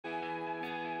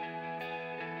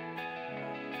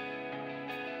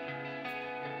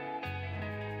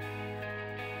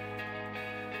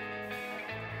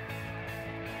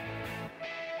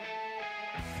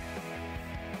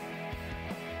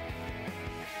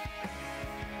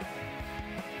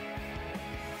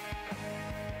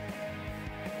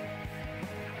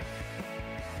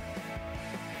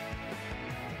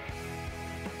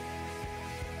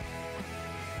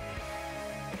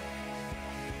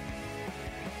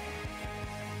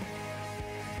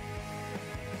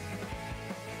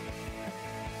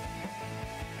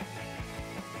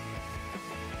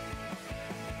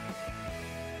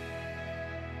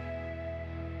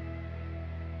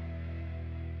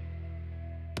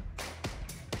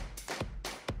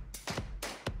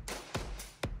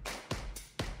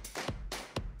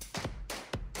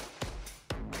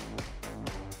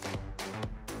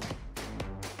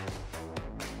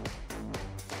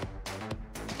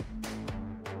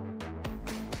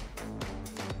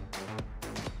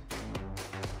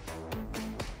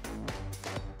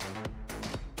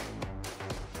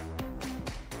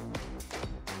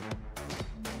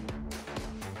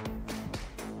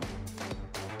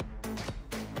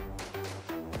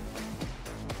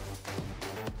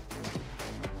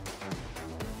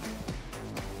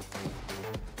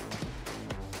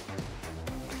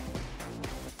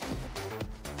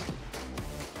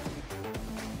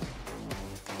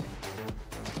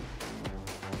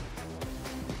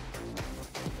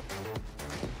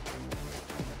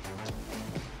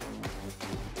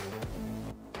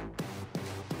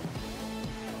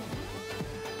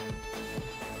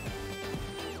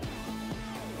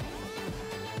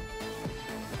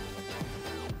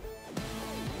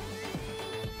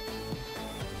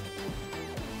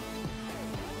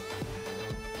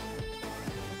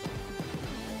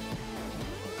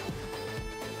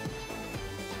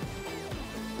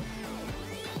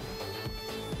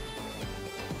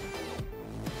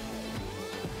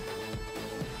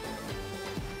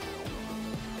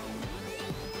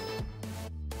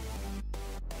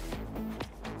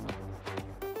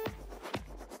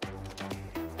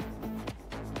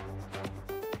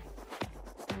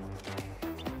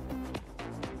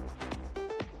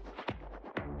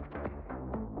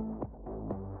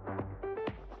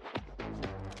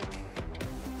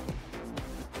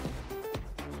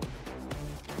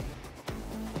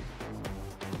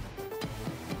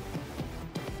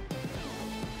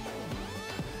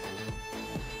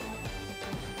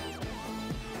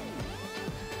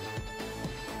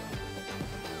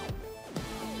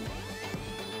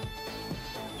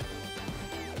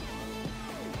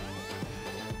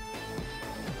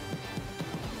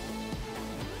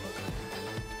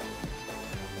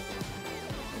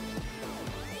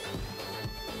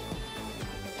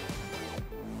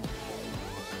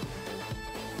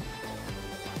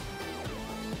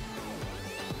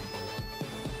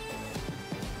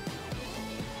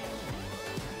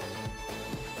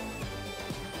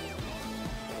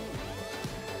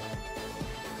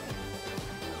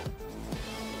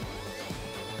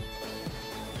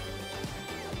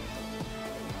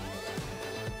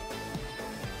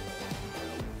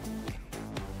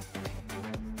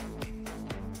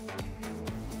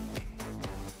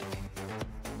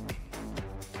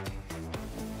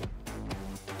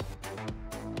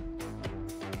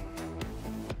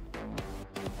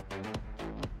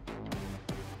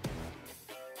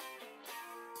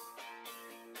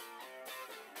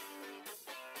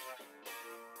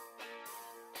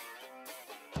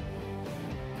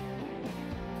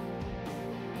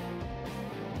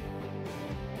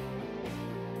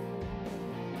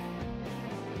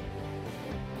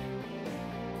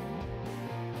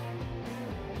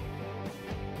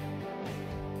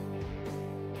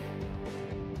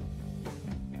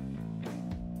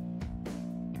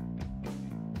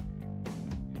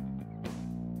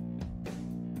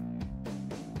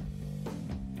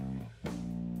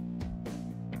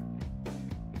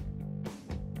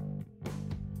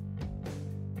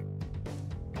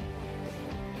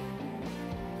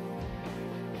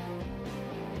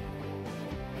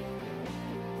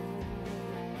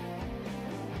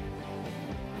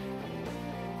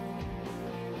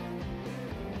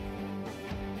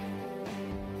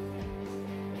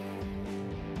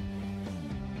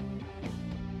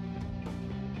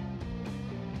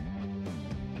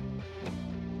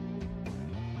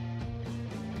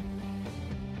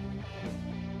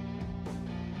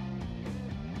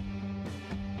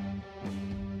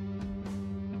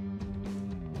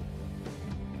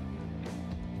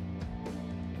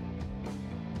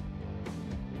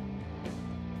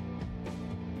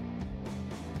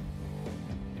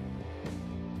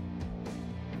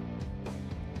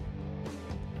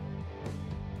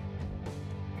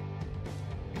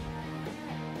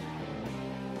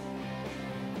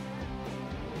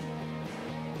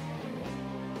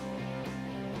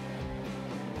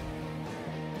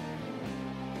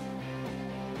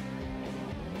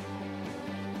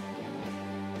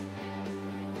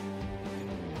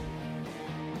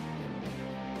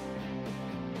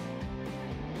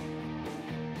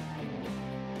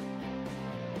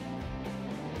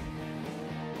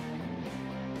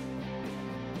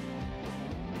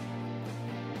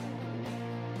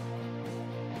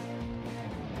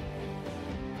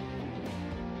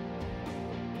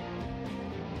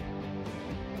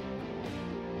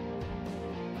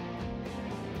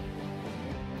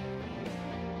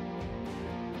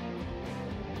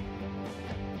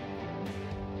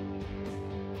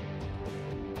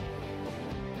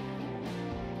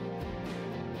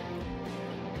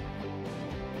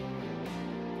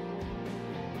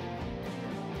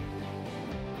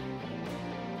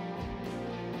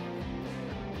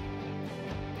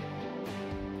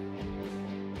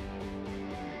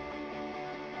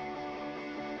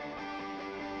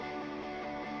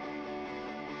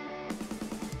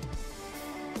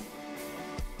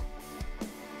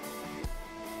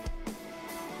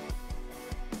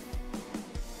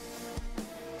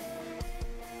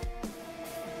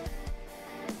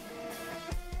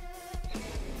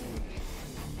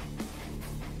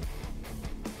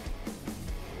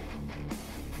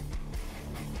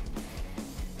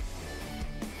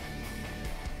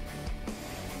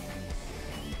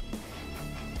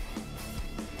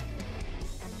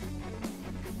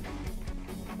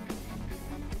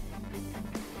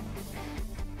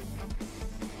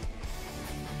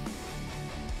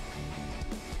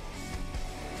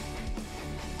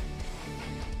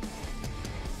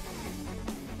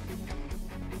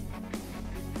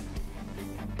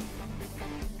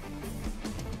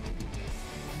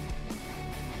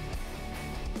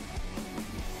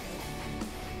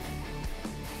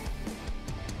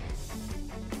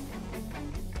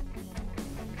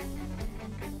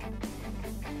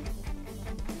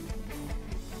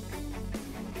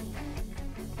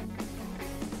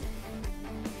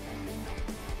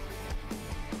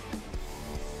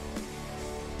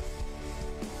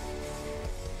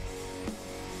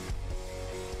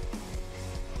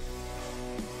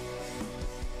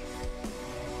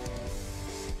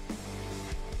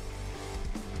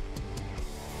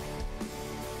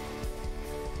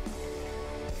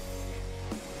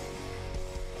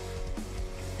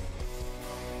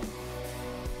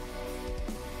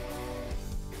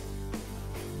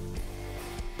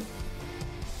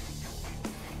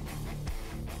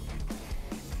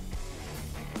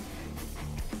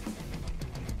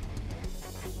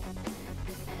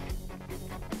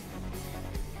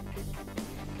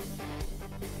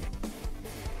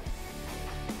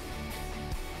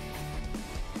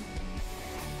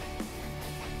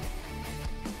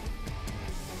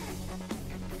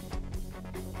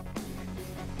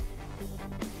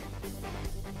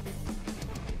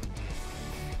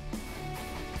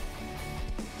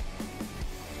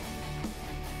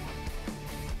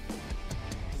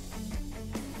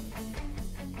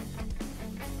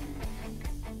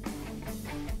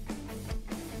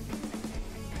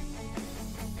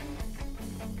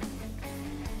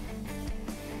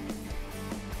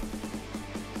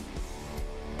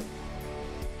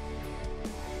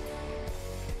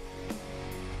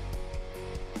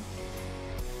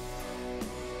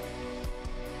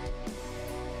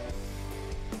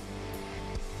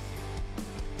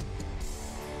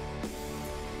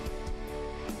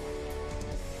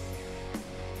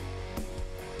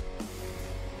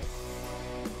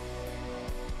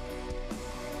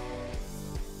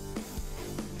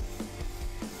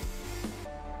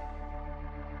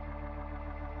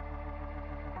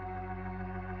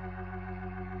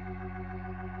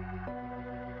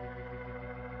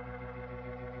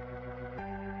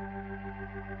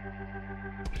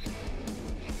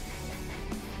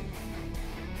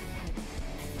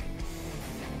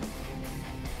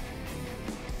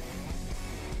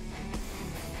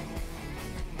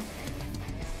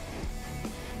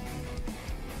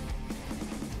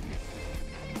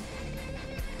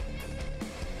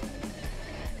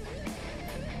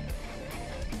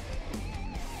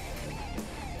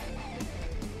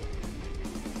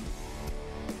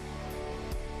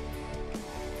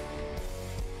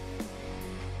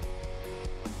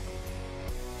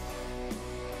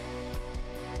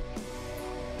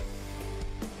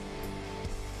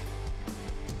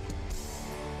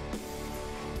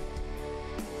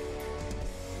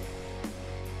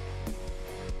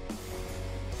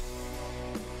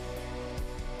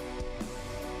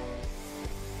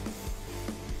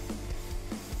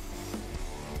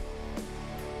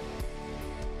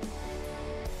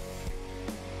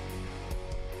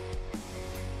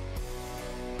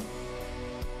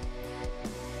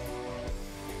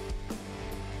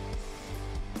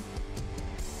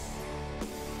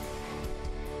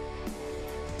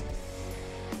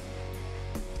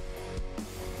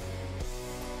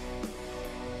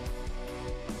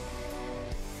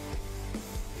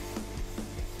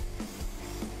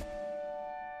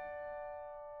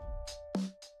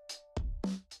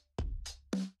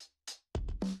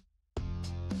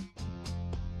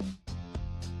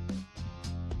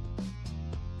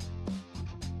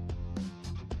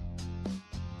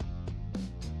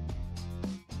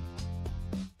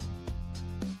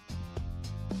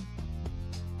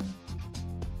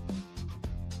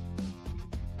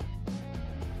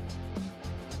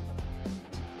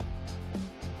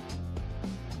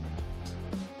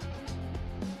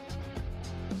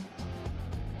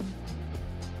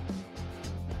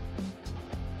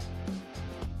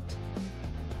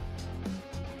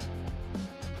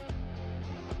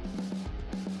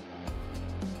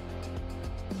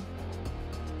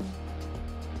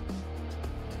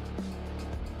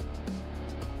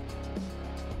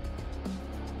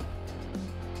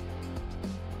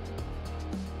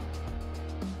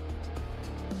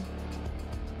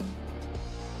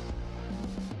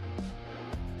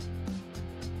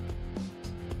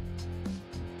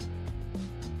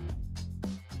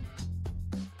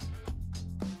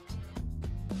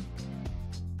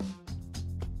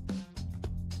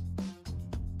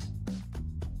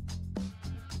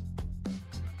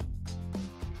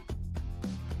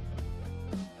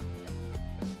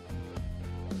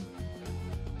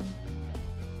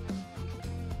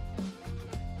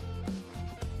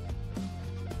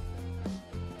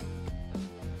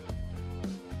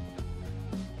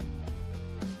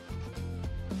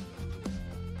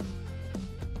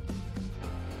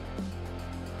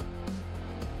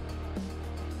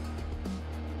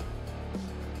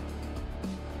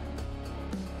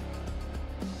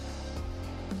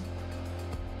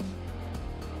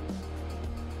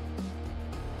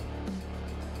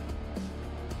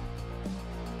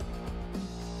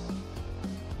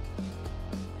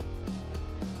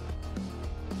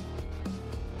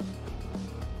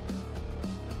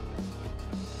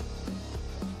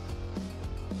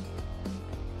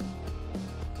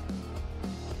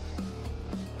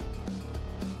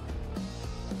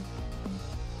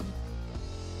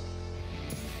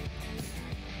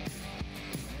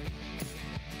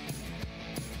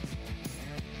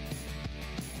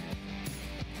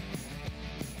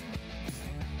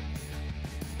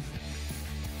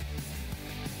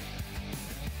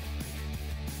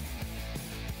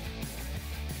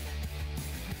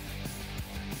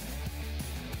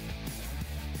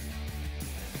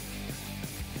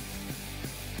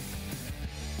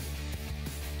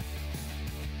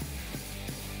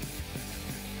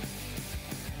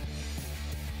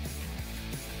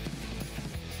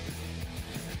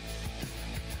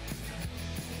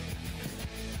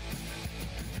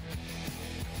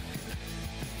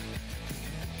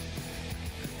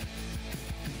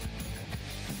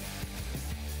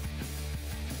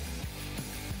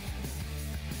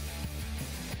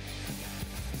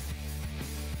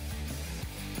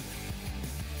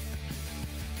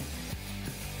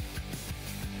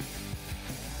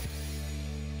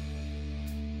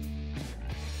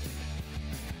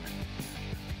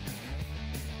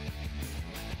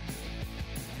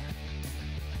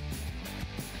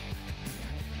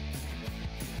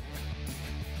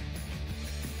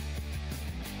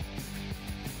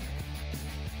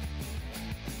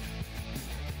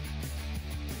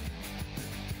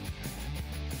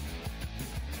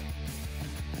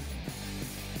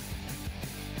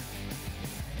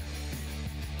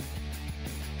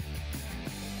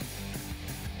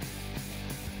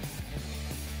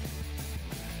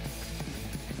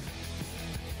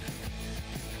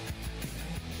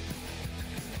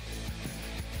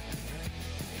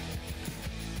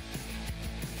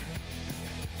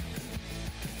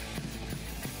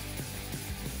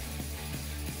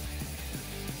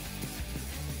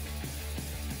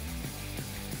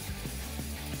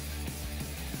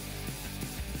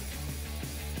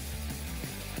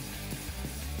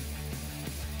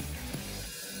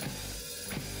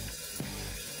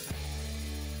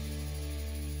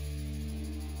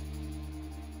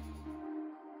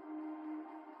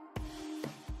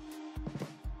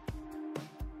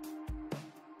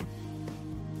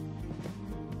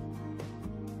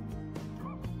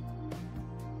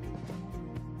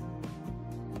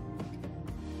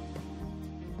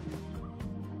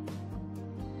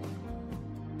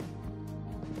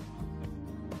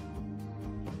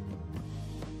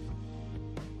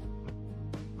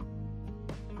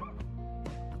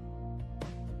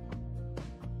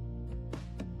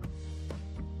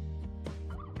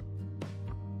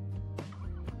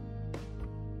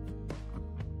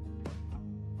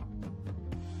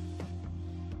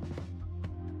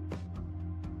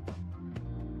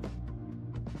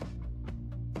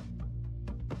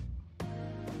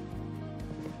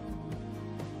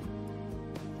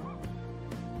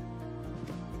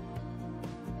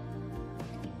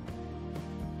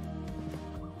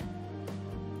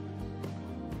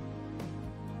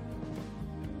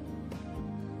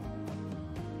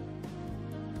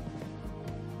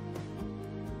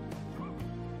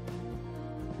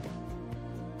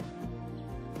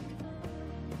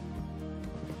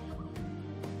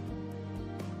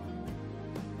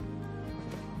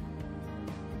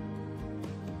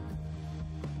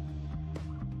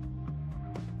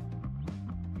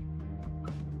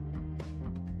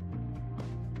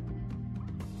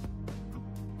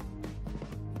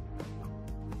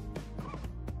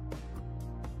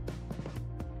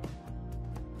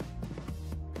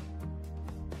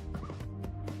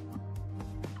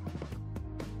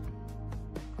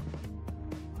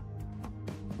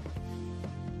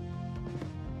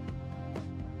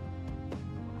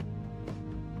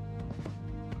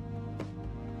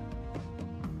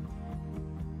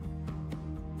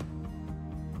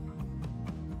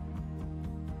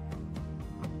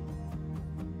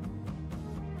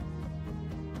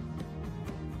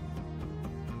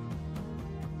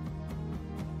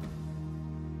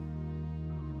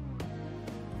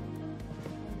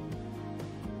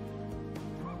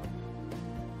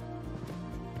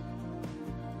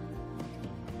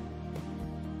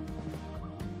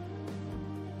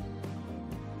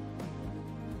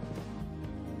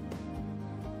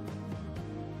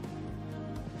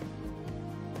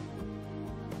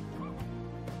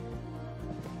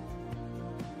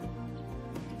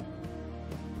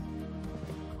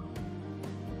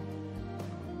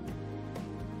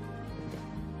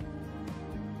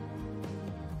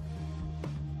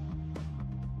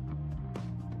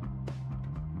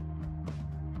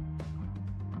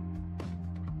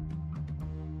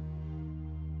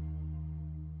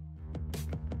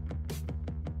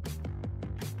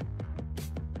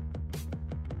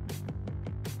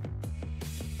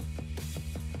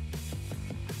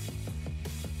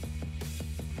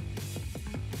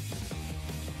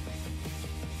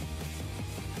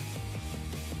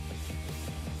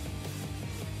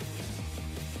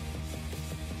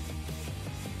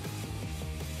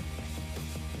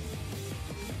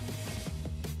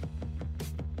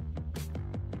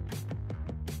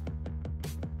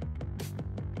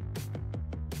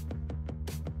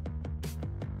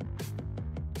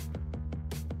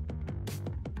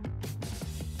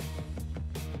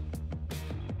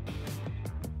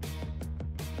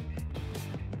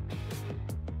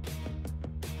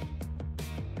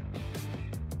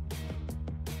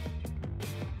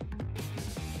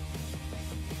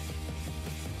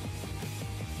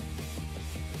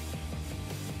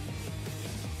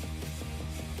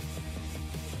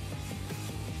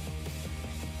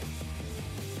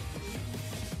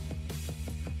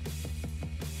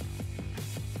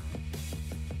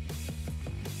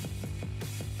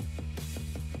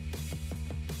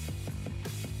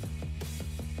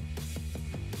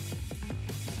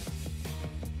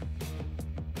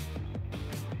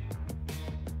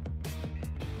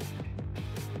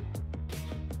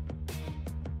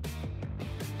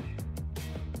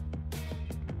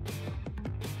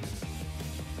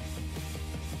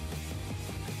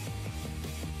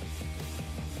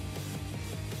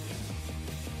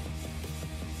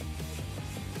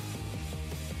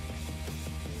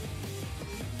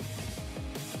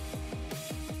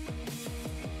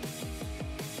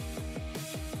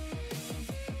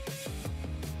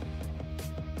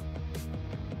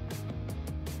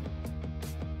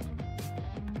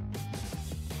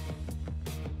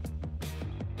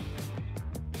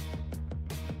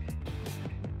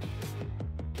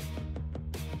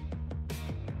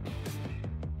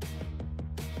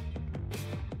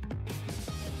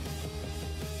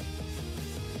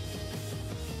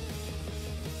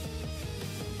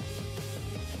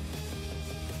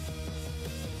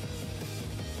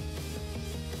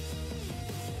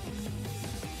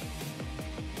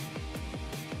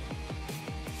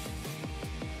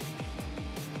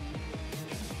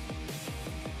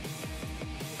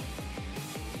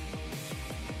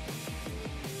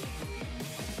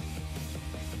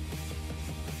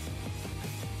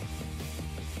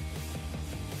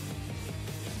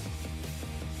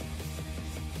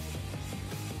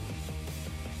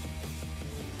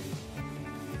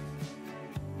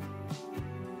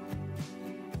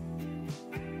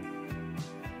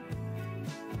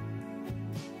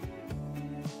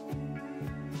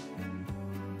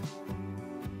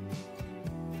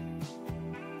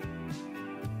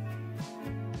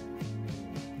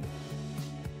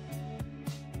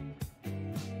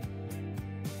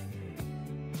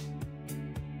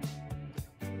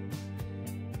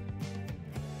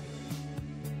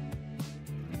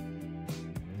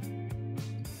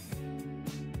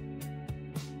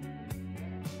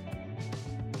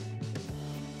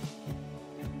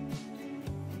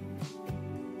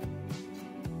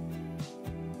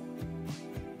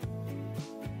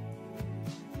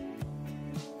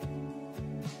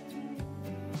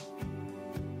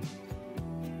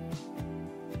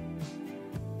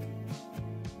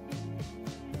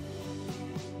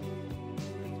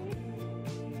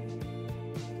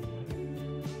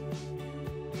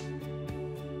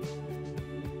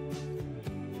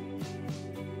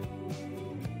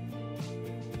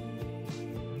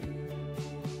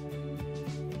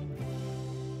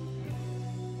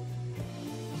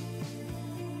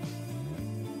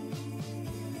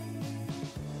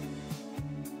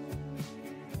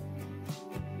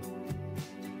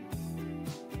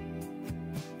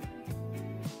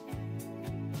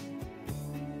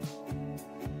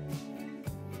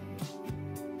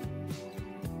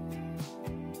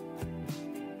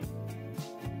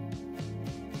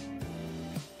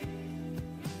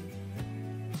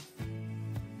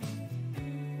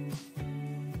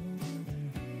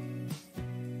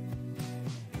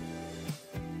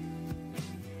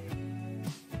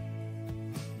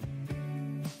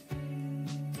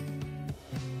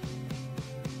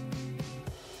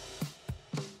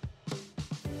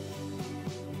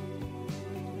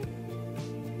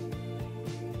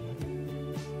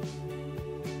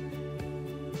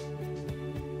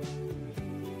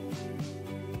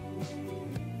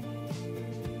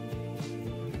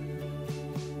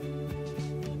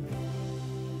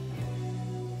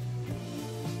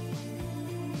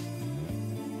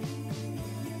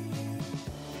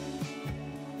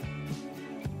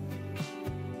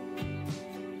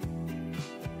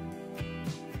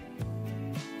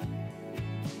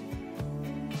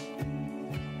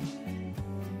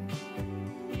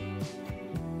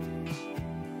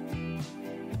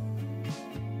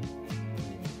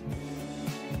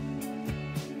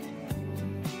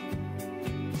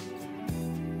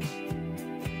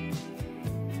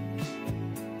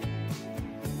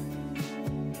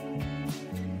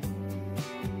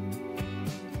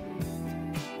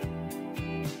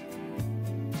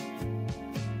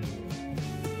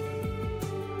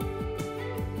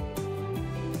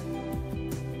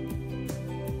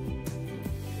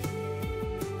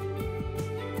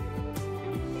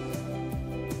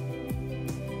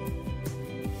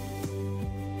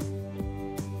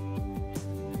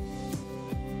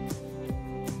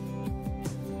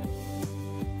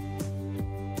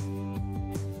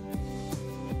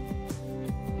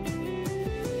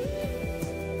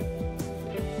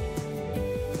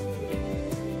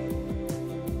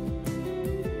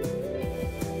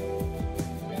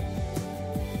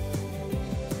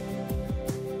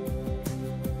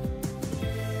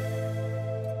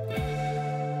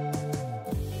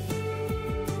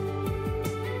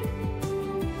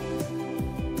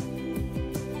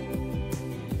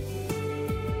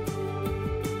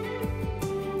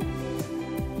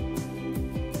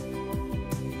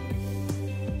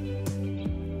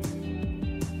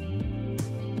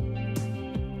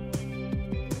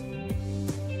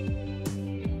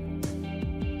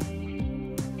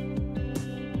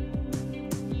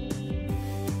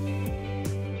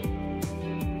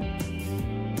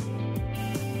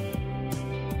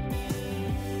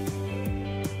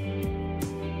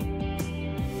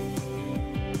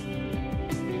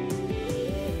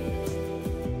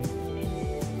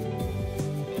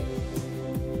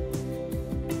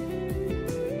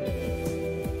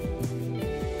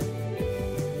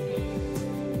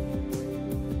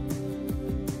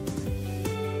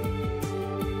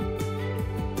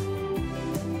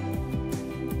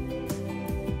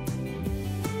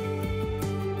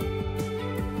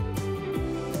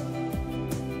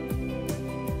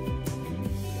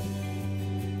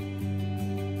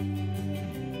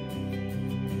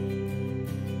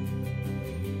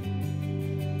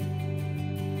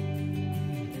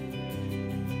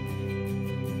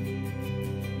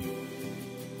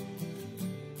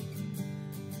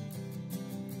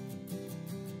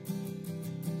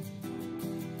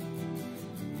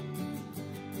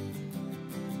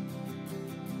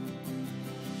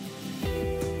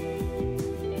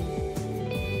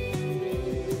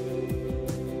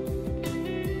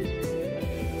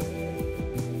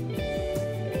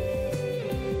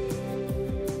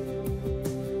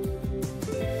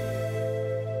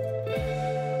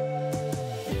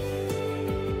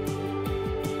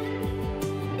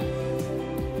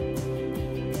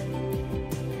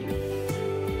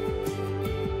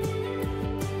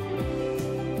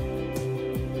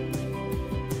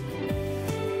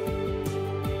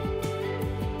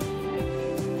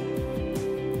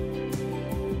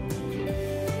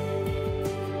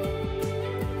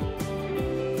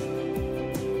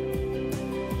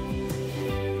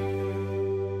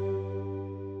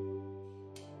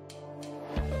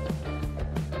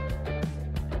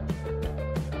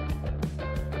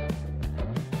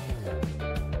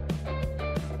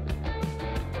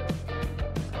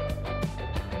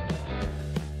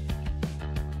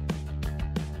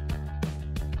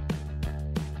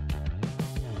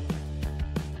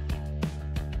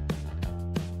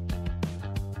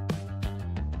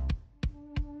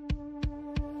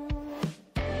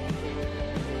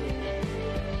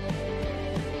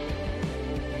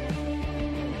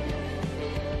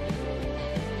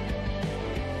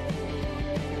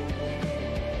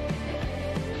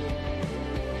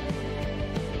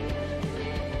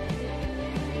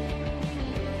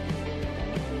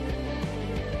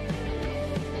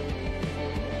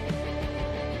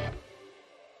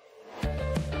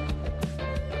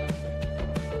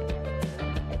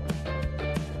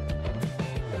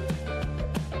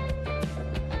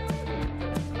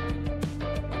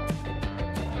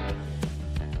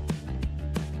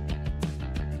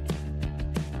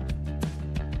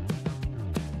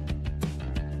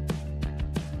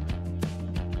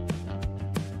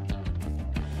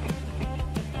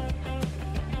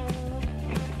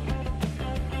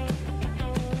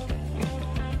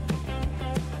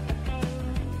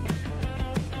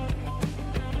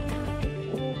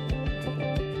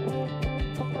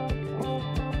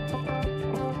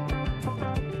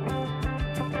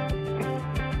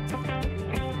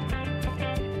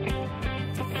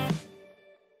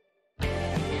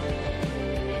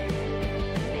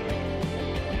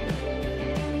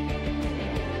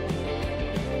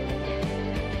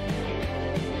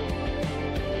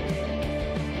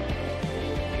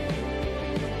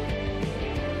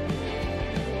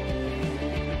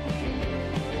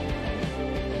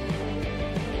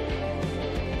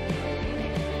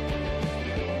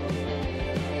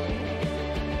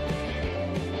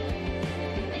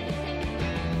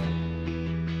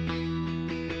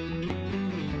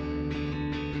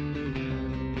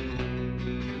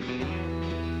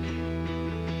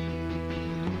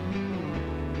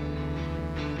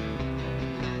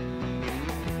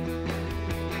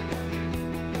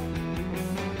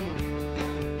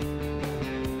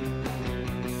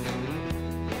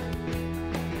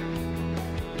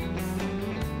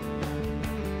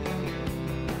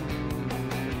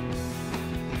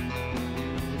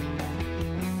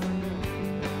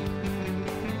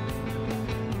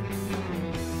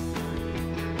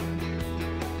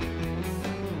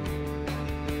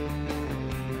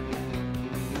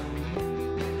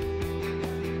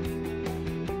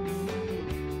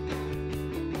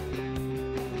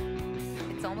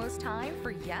time for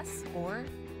yes or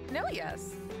no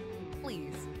yes.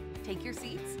 Please, take your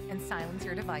seats and silence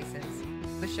your devices.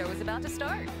 The show is about to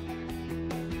start.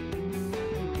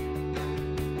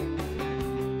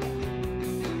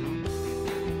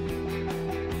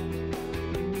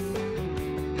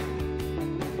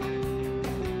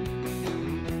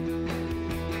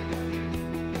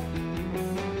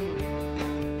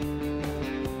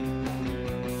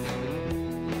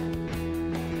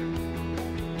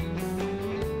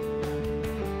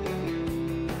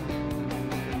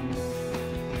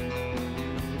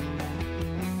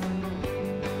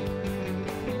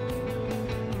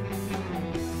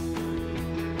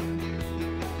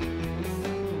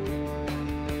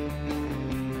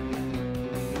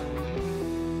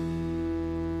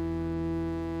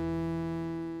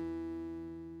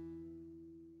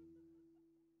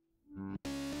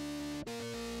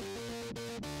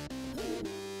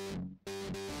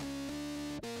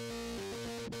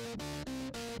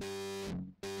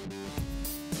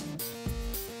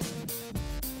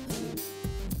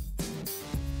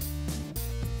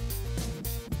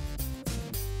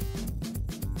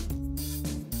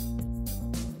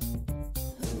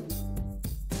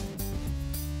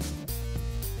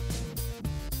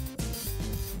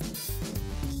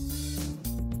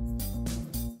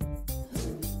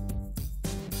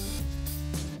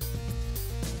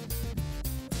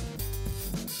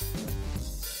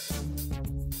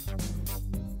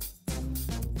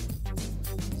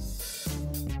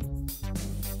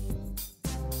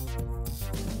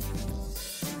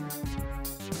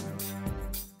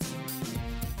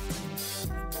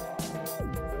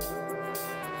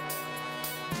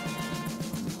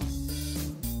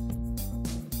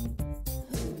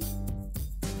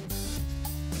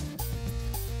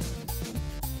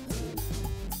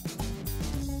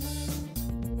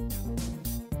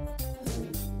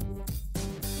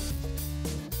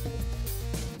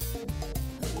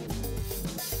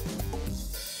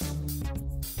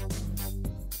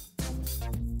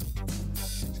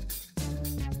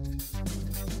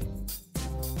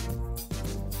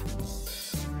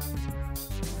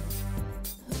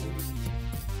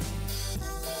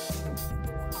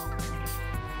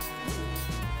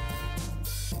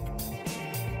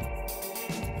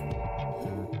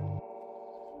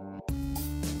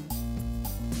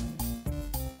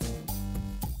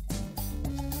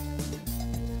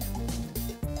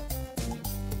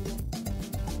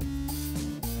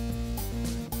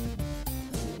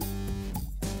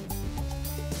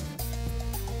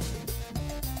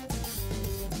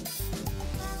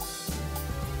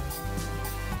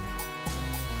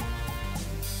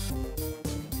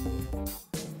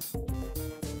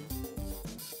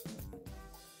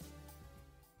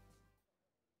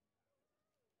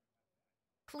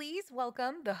 Please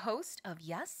welcome the host of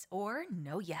Yes or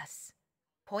No Yes,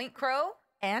 PointCrow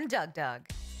and Doug.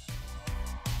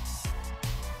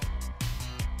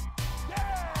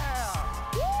 Yeah!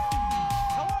 Woo!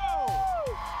 Hello!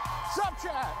 Sup,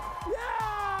 chat?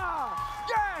 Yeah!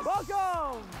 Yes!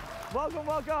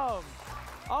 Welcome.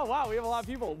 Oh, wow, we have a lot of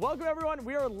people. Welcome, everyone.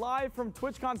 We are live from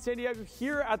TWITCHCON San Diego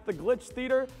here at the Glitch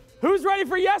Theater. Who's ready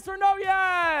for Yes or No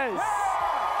Yes? Yeah!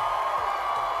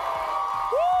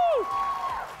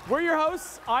 We're your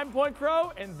hosts. I'm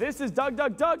PointCrow, and this is Doug.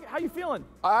 Doug, how you feeling?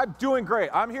 I'm doing great.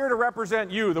 I'm here to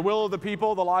represent you, the will of the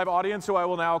people, the live audience, who I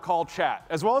will now call chat,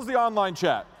 as well as the online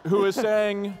chat, who is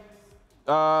saying,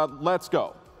 let's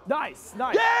go. Nice. Yeah!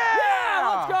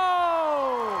 Let's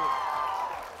go!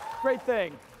 Great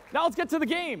thing. Now let's get to the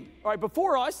game. All right,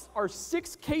 before us are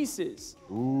 6 cases,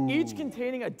 each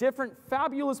containing a different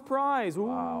fabulous prize. Ooh.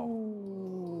 Wow.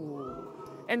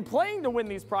 And playing to win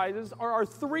these prizes are our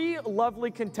 3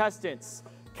 lovely contestants,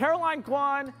 Caroline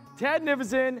Kwan, Ted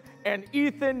Nivison, and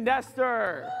Ethan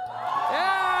Nestor.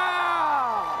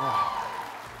 Yeah!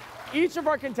 Each of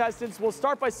our contestants will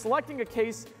start by selecting a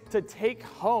case to take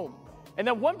home. And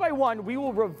then one by one, we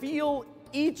will reveal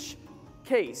each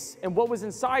case and what was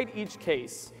inside each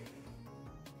case,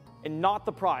 and not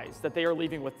the prize that they are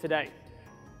leaving with today.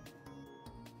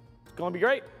 It's gonna be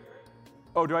great.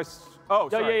 Oh, oh,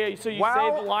 sorry. Yeah. So you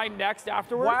say the line next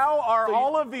afterwards? Wow, are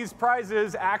all of these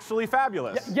prizes actually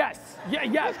fabulous? Yes.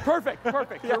 Perfect.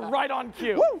 Yeah. You're right on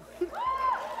cue. Woo!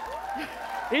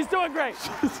 He's doing great.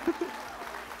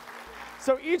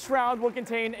 So each round will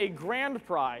contain a grand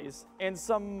prize and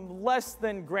some less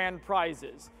than grand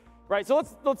prizes. Right, so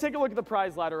let's take a look at the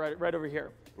prize ladder right over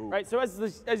here. Ooh. Right, so as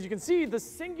you can see, the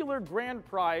singular grand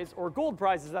prize or gold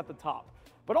prize is at the top.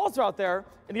 But also out there,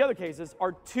 in the other cases,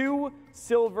 are 2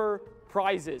 silver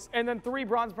prizes. And then 3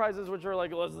 bronze prizes, which are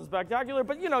like less than spectacular,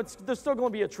 but you know, they're still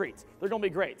gonna be a treat. They're gonna be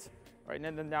great, Right,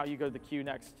 and then now you go to the queue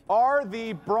next. Are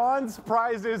the bronze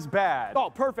prizes bad? Oh,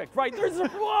 perfect. Right, there's a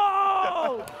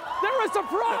whoa! There was a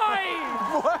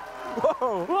prize! What?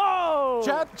 Whoa.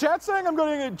 Whoa! Chat's saying I'm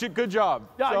doing a good job.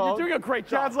 Yeah, so you're doing a great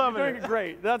job. Chat's loving You're doing it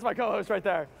great. That's my co-host right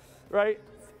there. Right?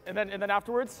 And then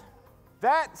afterwards?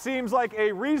 That seems like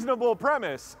a reasonable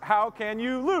premise. How can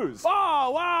you lose?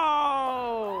 Oh,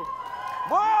 wow!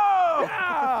 Whoa!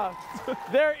 Yeah!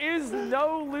 There is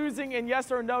no losing in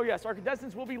yes or no yes. Our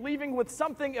contestants will be leaving with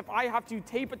something if I have to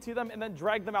tape it to them and then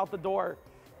drag them out the door.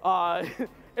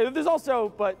 There's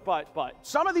also, but.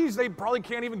 Some of these, they probably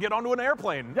can't even get onto an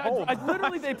airplane. Yeah,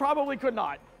 literally, they probably could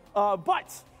not.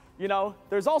 But, you know,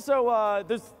 there's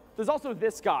also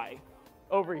this guy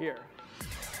over here.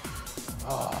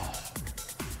 Oh,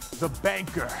 the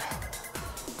banker.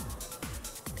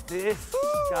 This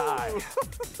guy.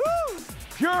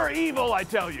 Pure evil, I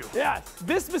tell you. Yes,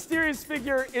 this mysterious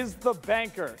figure is the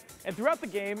banker. And throughout the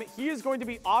game, he is going to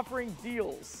be offering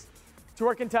deals to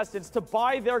our contestants to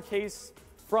buy their case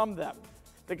from them.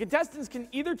 The contestants can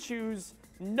either choose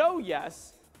no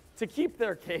yes to keep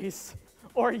their case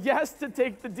or yes to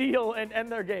take the deal and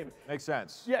end their game. Makes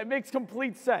sense. Yeah, it makes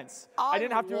complete sense. I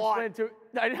didn't have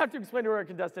to explain to our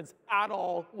contestants at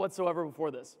all whatsoever before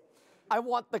this. I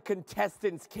want the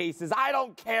contestants' cases. I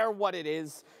don't care what it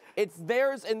is. It's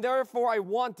theirs, and therefore I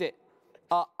want it.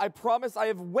 I promise I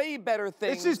have way better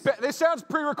things. This sounds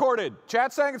pre-recorded.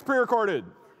 Chat's saying it's pre-recorded.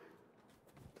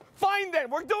 Fine then,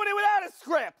 we're doing it without a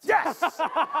script. Yes! I'm the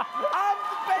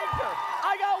banker.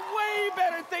 I got way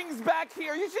better things back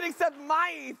here. You should accept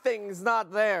my things,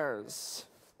 not theirs.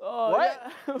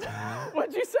 What? Yeah.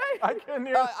 What'd you say? I couldn't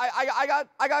hear.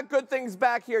 I got good things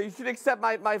back here. You should accept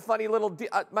my funny little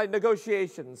my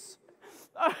negotiations.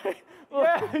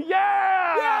 Yeah!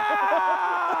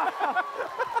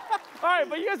 All right,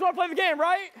 but you guys want to play the game,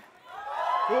 right?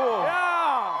 Cool.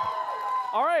 Yeah.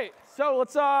 All right. So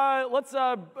let's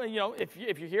you know, if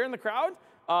you're here in the crowd,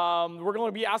 we're going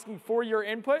to be asking for your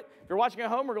input. If you're watching at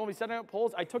home, we're going to be setting up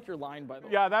polls. I took your line, by the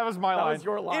way. Yeah, that was my line. That was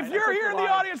your line. If you're here in the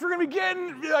audience, we're going to be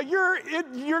getting, you're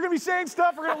going to be saying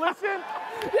stuff. We're going to listen.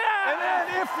 Yeah. And then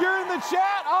if you're in the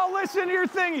chat, I'll listen to your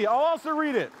thingy. I'll also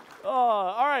read it.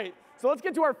 All right. So let's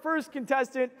get to our first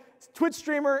contestant, Twitch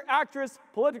streamer, actress,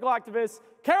 political activist,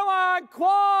 Caroline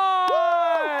Kwan.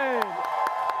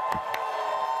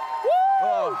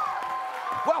 Woo!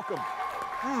 Welcome.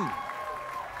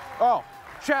 Oh,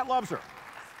 chat loves her.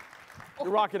 You're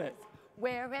rocking it.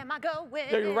 Where am I going?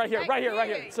 Yeah, you're right here, right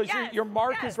here. So yes, your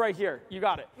mark yes. is right here. You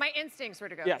got it. My instincts were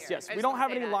to go Yes, here. yes. We don't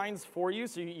have any lines for you,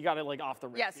 so you got it like off the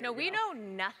rip. Yes, here, no, we know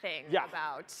nothing Yeah.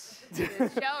 about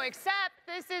this show except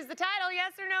this is the title,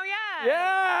 yes or no, yes.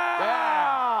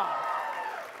 Yeah!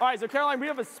 All right, so Caroline, we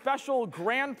have a special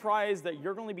grand prize that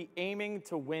you're going to be aiming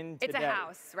to win today. It's a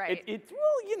house, right? Well,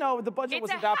 you know, the budget It's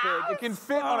wasn't a that house? big. It can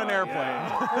fit on an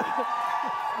airplane.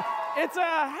 It's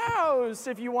a house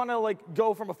if you want to like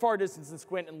go from a far distance and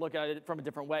squint and look at it from a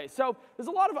different way. So there's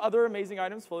a lot of other amazing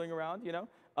items floating around, you know,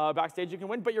 backstage you can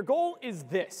win. But your goal is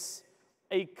this: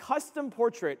 a custom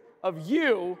portrait of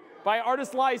you by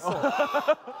artist Lysol. Oh,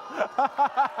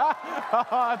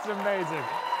 that's amazing.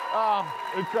 Oh,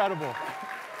 incredible.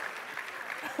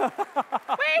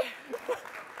 Wait.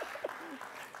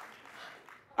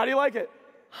 How do you like it?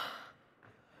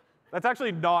 That's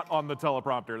actually not on the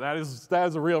teleprompter. That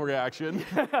is a real reaction.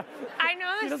 I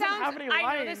know this doesn't have any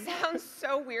lines. sounds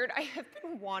so weird. I have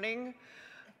been wanting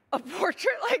a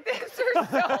portrait like this for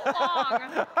so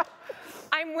long.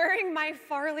 I'm wearing my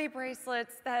Farley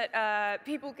bracelets that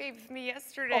people gave me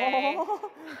yesterday. Oh.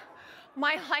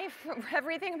 My life,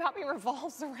 everything about me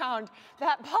revolves around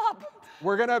that pop.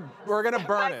 We're gonna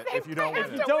burn it if you don't win.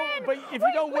 If it. If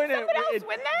you don't win it, someone else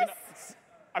win this?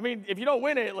 I mean, if you don't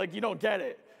win it, like you don't get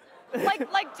it.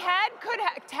 Like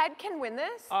Ted can win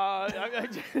this? I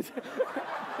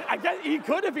guess he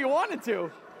could if he wanted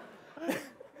to.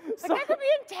 Like I could be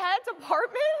in Ted's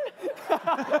apartment?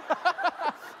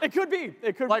 It could be.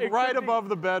 It could Like it right could be. above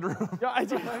the bedroom.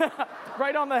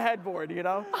 Right on the headboard, you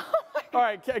know? All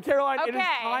right, Caroline, it is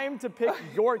Okay. time to pick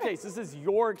your case. This is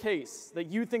your case that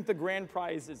you think the grand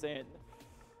prize is in.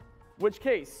 Which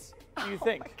case do you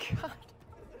think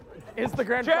is the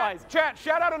grand prize? Chat,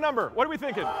 shout out a number. What are we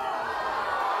thinking?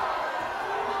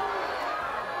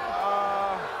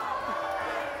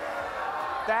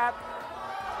 That.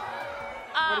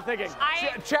 What are you thinking?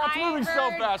 Chat's moving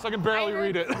so fast, I can barely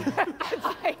read it.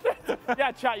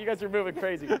 Yeah, chat, you guys are moving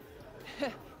crazy.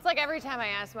 It's like every time I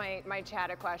ask my chat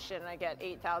a question, I get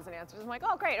 8,000 answers. I'm like,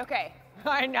 oh, great, okay.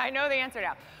 I know the answer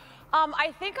now.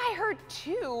 I think I heard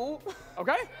 2.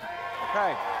 Okay?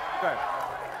 Okay.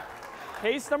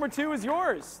 Case number 2 is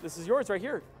yours. This is yours right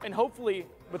here, and hopefully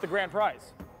with the grand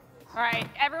prize. All right,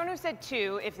 everyone who said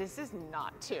 2, if this is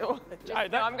not 2,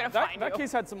 just know I'm gonna find you. That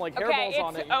case had some like Okay, hairballs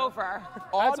on it's it. you know? over.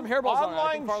 Had some hairballs on it. I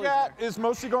Online think Farley's chat there. is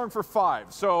mostly going for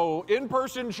 5. So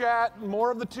in-person chat, more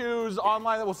of the 2s.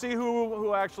 Online, we'll see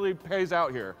who actually pays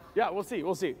out here. Yeah, we'll see.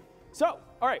 We'll see. So,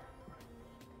 all right.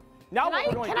 Now what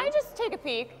we're going Can to I do? just take a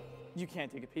peek, You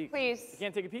can't take a peek. please? You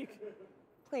can't take a peek.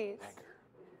 Please.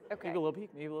 Okay. Maybe a little peek.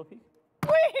 Maybe a little peek.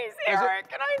 Please, Eric,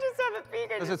 can I just have a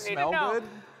peek? I Does just it need smell to know.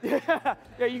 good?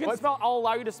 Yeah, you can smell. I'll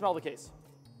allow you to smell the case.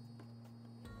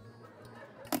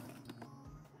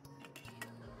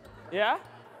 Yeah?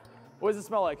 What does it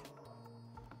smell like?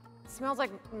 It smells like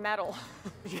metal.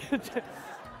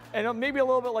 And maybe a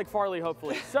little bit like Farley,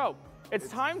 hopefully. So, it's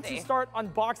time to see. start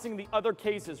unboxing the other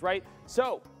cases, right?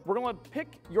 So, we're going to pick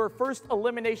your first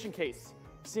elimination case,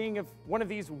 seeing if one of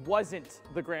these wasn't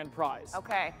the grand prize.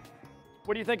 Okay.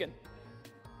 What are you thinking?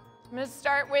 I'm gonna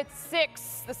start with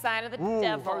 6, the sign of the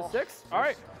devil. Part 6? All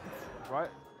right. Right.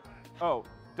 Oh,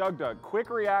 Doug, quick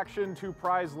reaction to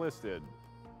prize listed.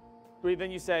 Wait,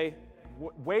 then you say,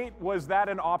 Wait, was that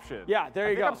an option? Yeah, there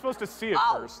you I think go. I'm supposed to see it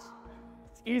first.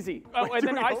 it's easy. Oh, Wait, and do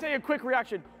then we I hope- say a quick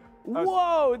reaction.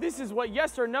 Whoa, this is what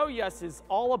yes or no yes is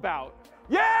all about.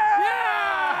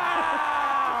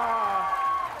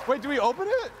 Yeah! Wait, do we open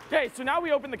it? Okay, so now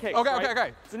we open the case. Okay, right?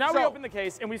 okay. So now we So- open the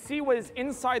case and we see what is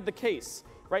inside the case,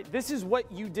 right? This is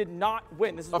what you did not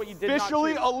win. This is what you did not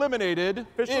Officially choose. eliminated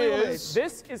Officially eliminated. is...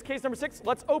 This is case number 6.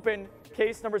 Let's open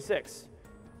case number 6.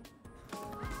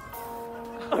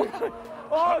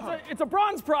 Oh, it's a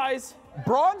bronze prize.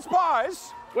 Bronze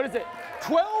prize, What is it?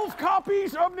 12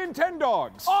 copies of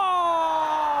Nintendogs.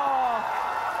 Oh!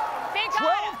 Thank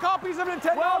 12 God. copies of 12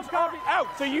 Nintendogs are copies. out.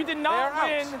 So you did not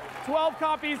They're win out. 12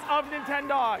 copies of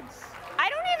Nintendogs. I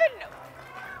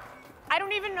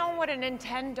don't even know what a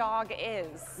Nintendog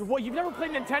is. What, you've never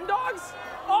played Nintendogs?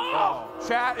 Oh!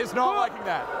 Chat is not liking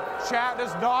that. Chat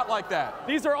does not like that.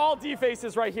 These are all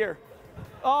D-faces right here.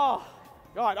 Oh,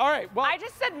 God. All right. Well, I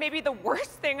just said maybe the worst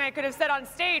thing I could have said on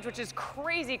stage, which is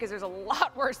crazy because there's a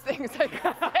lot worse things I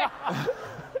could say.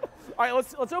 all right,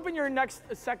 let's open your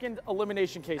second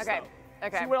elimination case, Okay, though.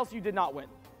 okay. See what else you did not win.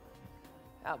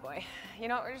 Oh boy. You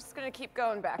know, we're just gonna keep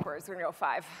going backwards. We're gonna go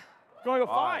 5. Going to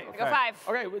go 5. Go 5.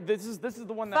 Okay, well, this is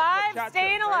the one that 5, chat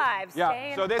staying chose, right? alive. Yeah,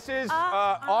 staying so this is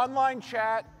online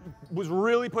chat was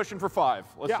really pushing for 5.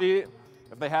 Let's Yeah. see if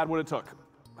they had what it took.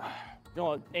 You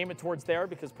know, aim it towards there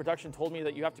because production told me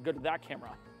that you have to go to that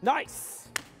camera. Nice.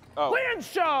 Oh, Land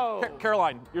show.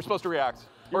 Caroline, you're supposed to react.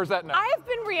 Or is that next? I've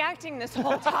been reacting this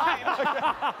whole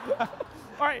time.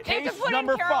 All right, Take the Case foot in,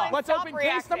 number Caroline, 5. let's stop open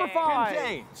case number reacting. 5.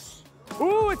 Contains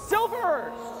Ooh, it's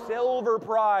silver. silver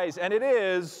prize, and it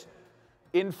is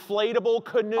inflatable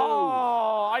canoe.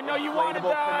 Oh, I know you wanted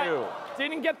Inflatable that. canoe.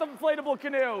 Didn't get the inflatable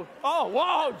canoe. Oh,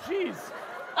 whoa, jeez.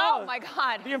 Oh my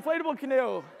God. The inflatable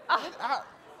canoe.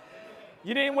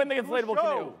 You didn't win the inflatable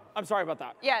show. canoe. I'm sorry about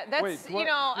that. Yeah, that's, Wait, you what-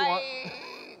 know, you want-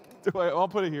 Wait, I'll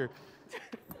put it here.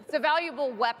 it's a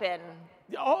valuable weapon.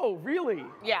 Oh, really?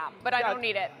 Yeah, but I Yeah. don't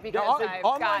need it because On- I've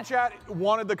online got. chat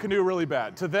wanted the canoe really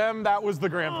bad. To them, that was the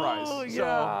grand prize. Oh, So,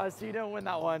 yeah. So you didn't win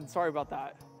that one. Sorry about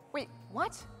that. Wait,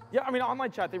 what? Yeah, I mean,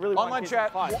 online chat, they really online wanted chat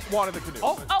case number 5. wanted the canoe.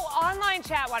 Oh, online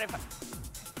chat wanted.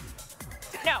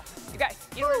 No, you guys,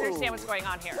 you don't understand what's going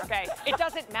on here, okay? It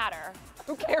doesn't matter.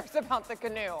 Who cares about the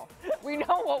canoe? We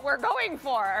know what we're going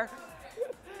for.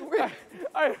 All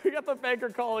right, we got the banker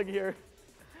calling here.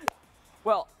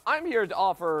 Well, I'm here to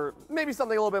offer maybe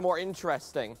something a little bit more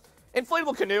interesting.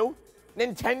 Inflatable canoe,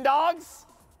 Nintendogs.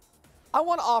 I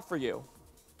want to offer you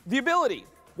the ability,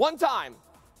 one time,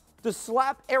 to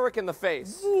slap Eric in the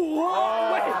face.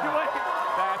 Wait.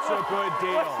 That's a good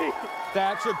deal.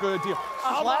 That's a good deal.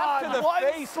 Slap to the One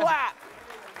face. slap.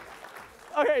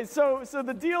 Okay, so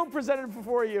the deal presented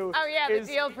before you. Oh yeah, the is-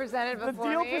 deal presented before The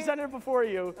deal me. presented before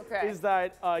you Okay. is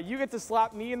that you get to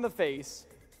slap me in the face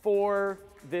for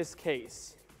this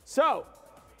case. So,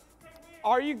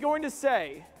 are you going to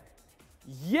say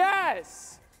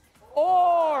yes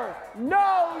or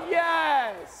no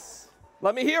yes?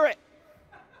 Let me hear it.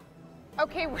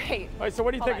 Okay, wait. All right, so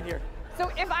what are you Hold thinking on. here? So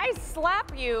if I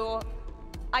slap you,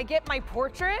 I get my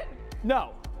portrait?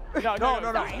 No. No.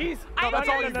 He's I no, was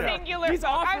no, on no, no, no. singular. He's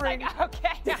offering. I was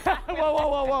like, okay.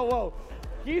 Whoa.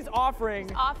 He's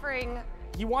offering. Offering.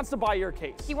 He wants to buy your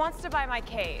case. He wants to buy my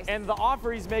case. And the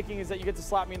offer he's making is that you get to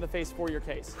slap me in the face for your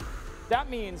case. That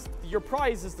means your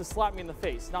prize is to slap me in the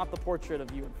face, not the portrait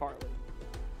of you and Farley.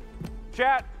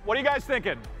 Chat, what are you guys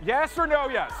thinking? Yes or no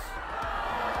yes?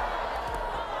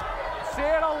 Seeing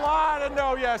a lot of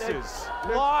no yeses. A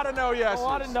lot of no yeses. A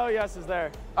lot of no yeses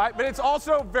there. But it's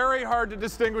also very hard to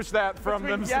distinguish that from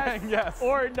them saying yes.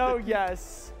 Or no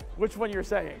yes. Which one you're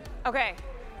saying? Okay.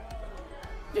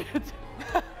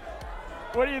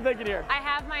 What are you thinking here? I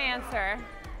have my answer.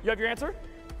 You have your answer?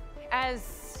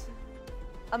 As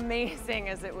amazing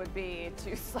as it would be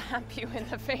to slap you in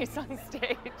the face on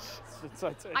stage. It's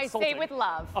I say with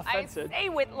love. Offensive. I say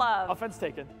with love. Offense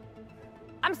taken.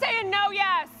 I'm saying no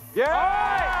yes. Yeah! All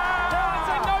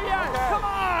right! No yes! Okay. Come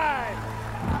on!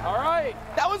 All right.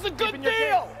 That was a good Keeping your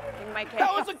deal. In my case.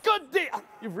 That was a good deal.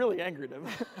 You've really angered him.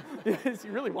 You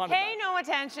really wanted Pay no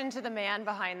attention to the man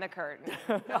behind the curtain.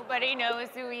 Nobody knows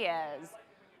who he is.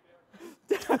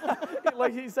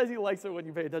 Like he says he likes it when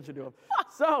you pay attention to him.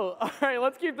 So, all right,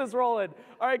 let's keep this rolling.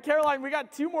 All right, Caroline, we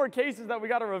got 2 more cases that we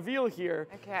got to reveal here.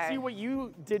 Okay. See what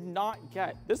you did not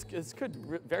get. This could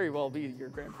very well be your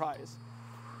grand prize.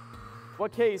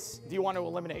 What case do you want to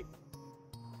eliminate?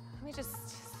 Let me just.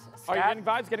 Are you getting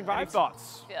vibes? Getting vibes? Any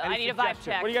thoughts? I need a vibe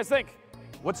check. What do you guys think?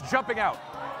 What's jumping out?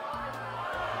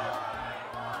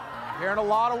 Hearing a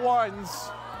lot of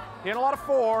 1s. Hearing a lot of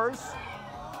 4s.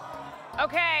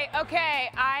 Okay.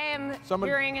 I am Someone-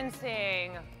 hearing and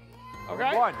seeing.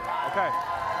 Okay. 1. Okay.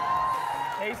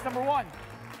 Case number 1.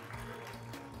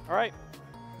 All right.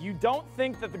 You don't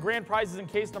think that the grand prize is in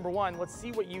case number 1. Let's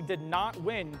see what you did not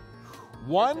win.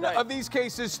 One today. of these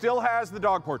cases still has the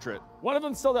dog portrait. One of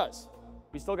them still does.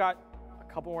 We still got a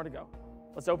couple more to go.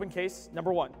 Let's open case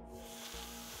number 1.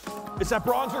 Is that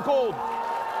bronze or gold?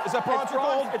 Is that bronze or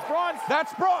gold? It's bronze.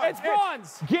 That's bronze. It's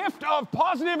bronze. Gift of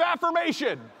positive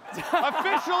affirmation.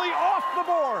 Officially off the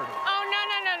board. Oh no!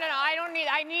 I don't need.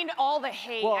 I need all the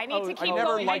hate. Well, I need to keep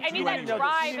never going. liked I you need that anyway.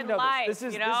 drive in life. This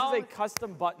is you know. this is a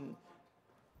custom button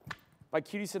by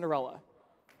Cutie Cinderella.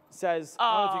 It says,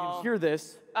 I don't know if you can hear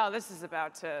this. Oh, this is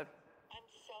about to. I'm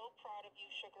so proud of you,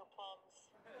 Sugar Plums.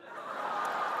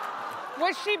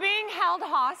 Was she being held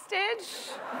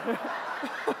hostage?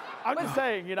 I'm just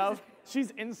saying, you know,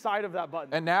 she's inside of that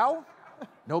button. And now,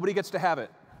 nobody gets to have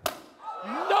it.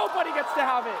 Nobody gets to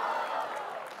have it.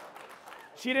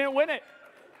 She didn't win it.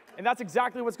 And that's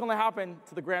exactly what's going to happen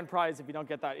to the grand prize if you don't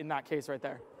get that in that case right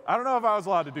there. I don't know if I was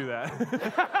allowed to do that.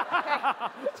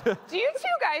 Do you 2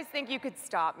 guys think you could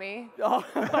stop me?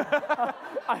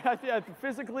 I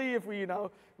physically, if we, you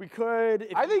know, we could.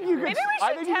 I think you could. Maybe we I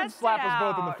should think you could test slap it us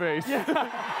both in the out. face.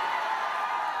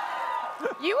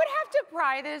 You would have to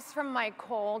pry this from my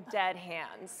cold, dead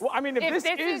hands. Well, I mean, if this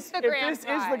is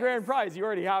the grand prize, you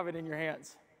already have it in your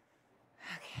hands.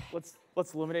 Okay.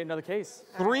 Let's eliminate another case.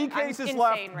 3 cases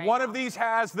left. insane right One now. of these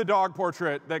has the dog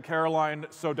portrait that Caroline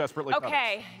so desperately covets.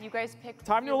 Okay, you guys pick.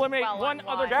 Time to eliminate one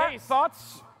other Jack, case.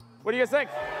 thoughts? What do you guys think?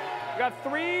 We got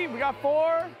 3, we got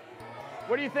 4.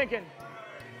 What are you thinking?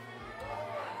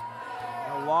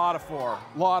 A lot of 4.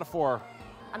 A lot of 4.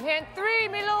 I'm hearing 3,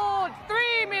 my lord.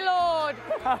 3, my lord.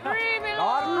 3, my A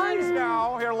lot of lord. 3s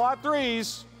now. Here, a lot of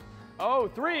 3s. Oh,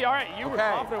 3. All right, you were Okay,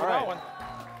 confident with all that right. one.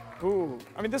 Ooh,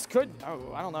 I mean, this could.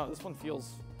 Oh, I don't know. This one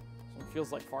feels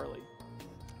like Farley.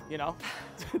 You know,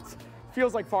 it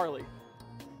feels like Farley.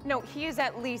 No, he is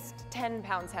at least 10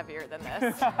 pounds heavier than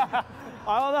this. I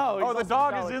don't know. Oh, the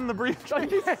dog is in the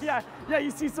briefcase. yeah. You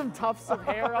see some tufts of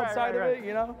hair outside right. of it.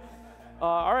 You know.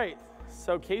 All right.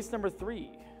 So case number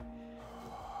 3. Do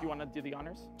you want to do the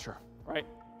honors? Sure. All right.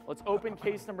 Let's open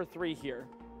case number 3 here.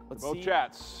 Let's Both see.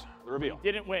 chats. The reveal.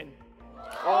 Didn't win.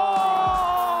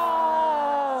 Oh!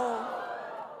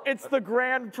 It's the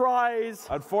grand prize.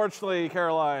 Unfortunately,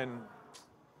 Caroline,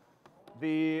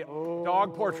 the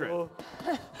dog portrait. I'm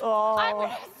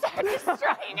gonna start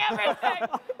destroying everything.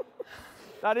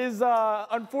 That is,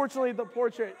 unfortunately, the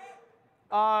portrait.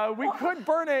 We could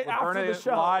burn it after burning the it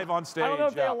show. live on I don't know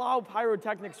if stage, they yeah. allow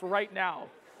pyrotechnics right now.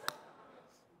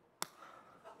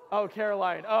 Oh,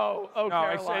 Caroline. Oh, No,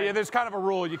 Caroline. there's kind of a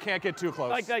rule. You can't get too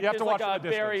close. Like you have to watch like from a the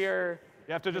distance. barrier.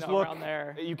 You have to just know, look. around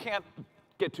there. You can't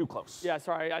get too close. Yeah,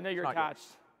 sorry. I know you're Not good. attached.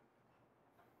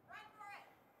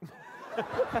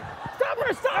 Stop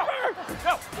her! Stop her!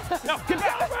 No, get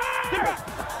back! Get back!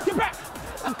 Get back!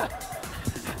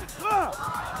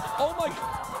 Oh my,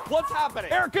 what's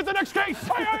happening? Eric, get the next case! We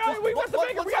got the baker! We what's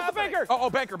got the happening? baker! Oh,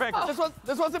 Banker.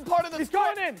 This wasn't part of the He's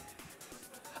script. going in!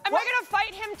 Am I gonna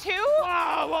fight him too?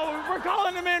 Oh, well, we're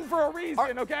calling him in for a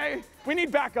reason, okay? We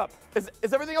need backup. Is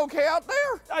everything okay out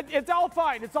there? It's all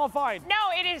fine. It's all fine.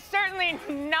 No, it is certainly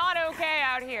not okay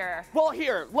out here. Well,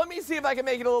 here, let me see if I can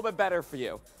make it a little bit better for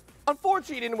you.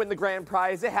 Unfortunately, you didn't win the grand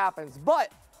prize. It happens.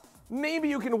 But maybe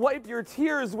you can wipe your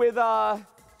tears with, $50.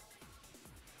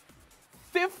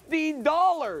 $50.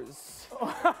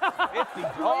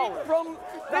 From,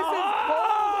 this is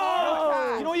cold hard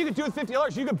cash. You know what you could do with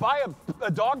 $50? You could buy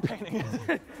a dog painting.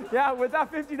 Yeah, with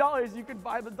that $50, you could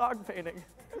buy the dog painting.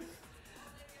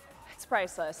 It's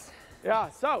priceless. Yeah,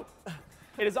 so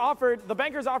it is offered, the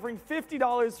banker's offering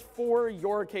 $50 for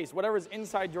your case, whatever's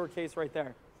inside your case right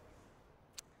there.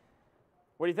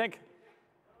 What do you think?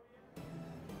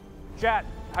 Chat,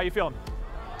 how you feeling?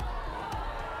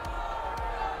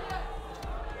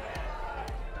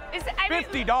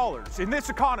 $50 in this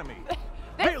economy.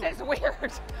 This Really? is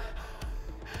weird.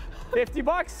 50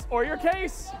 bucks or your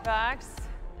case. Bucks.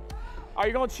 Are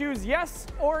you going to choose yes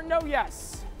or no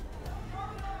yes?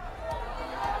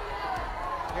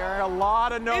 There are a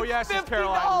lot of no It's yeses, $50.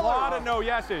 Caroline. A lot of no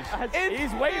yeses.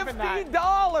 He's waving that.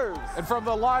 $50. And from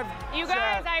the live You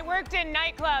guys, I worked in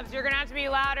nightclubs. You're gonna have to be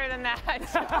louder than that.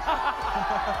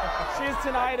 She has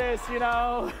tinnitus, you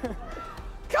know.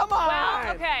 Come on.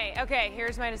 Well, okay,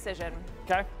 here's my decision.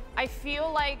 Okay. I feel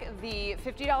like the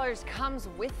 $50 comes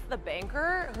with the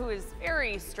banker, who is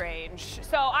very strange.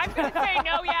 So I'm gonna say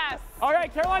no yes. All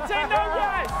right, Caroline saying no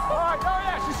yes. All right, no,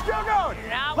 yeah, she's still going.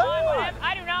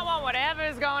 I do not want whatever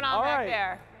is going on All back right.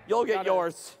 there. You'll get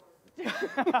yours.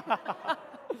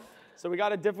 So we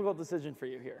got a difficult decision for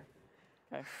you here.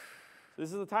 Okay. So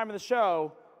this is the time of the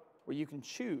show where you can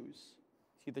choose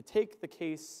to either take the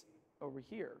case over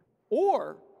here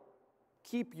or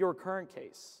keep your current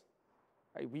case.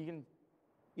 Right, we can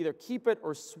either keep it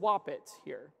or swap it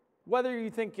here. Whether you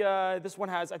think this one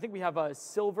has, I think we have a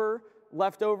silver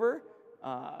left over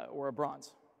or a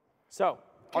bronze. So,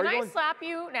 Can are you I going? slap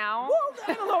you now? Well,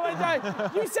 I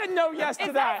don't know. You said no yes to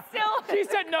Is that still- She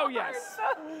said no yes.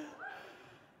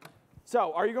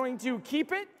 So, are you going to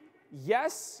keep it,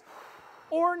 yes,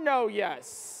 or no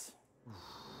yes?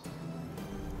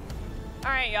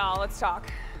 All right, y'all, let's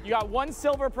talk. You got one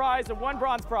silver prize and one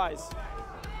bronze prize.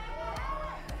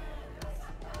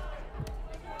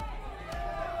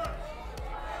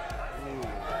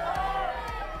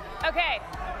 Okay.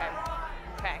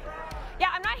 Yeah,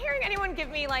 I'm not hearing anyone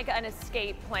give me like an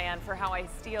escape plan for how I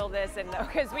steal this, and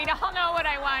because we all know what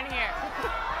I want here.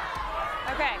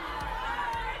 Okay.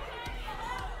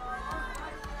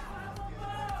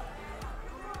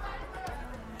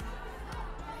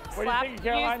 What do you think,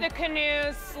 Caroline? Use the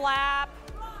canoe, slap,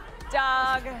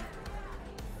 Doug.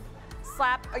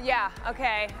 Slap, yeah,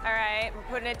 okay, all right, we're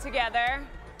putting it together.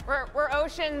 We're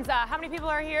Ocean's, how many people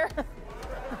are here?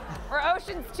 We're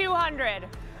Ocean's 200.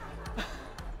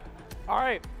 All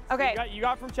right. Okay. So you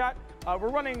got from chat. We're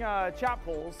running chat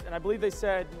polls, and I believe they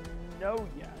said no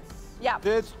yes. Yeah.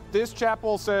 This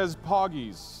chapel says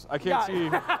Poggies. I can't see.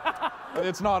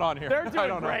 It's not on here. They're I doing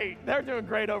don't know. great. They're doing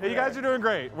great over You there. guys are doing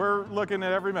great. We're looking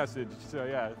at every message. So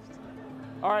yeah.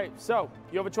 All right, so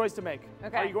you have a choice to make.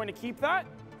 Okay. Are you going to keep that?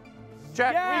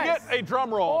 Chat, Yes! we get a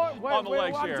drum roll Or- wait, on the wait,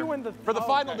 legs I'm here doing the- for the oh,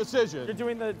 final okay. decision. You're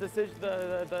doing the decision,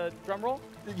 the drum roll?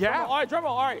 Yeah. Drum roll. All right, drum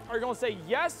roll. All right. Are you going to say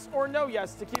yes or no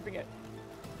yes to keeping it?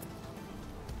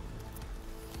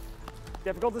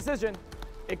 Difficult decision.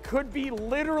 It could be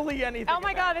literally anything. Oh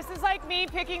my God, this is like me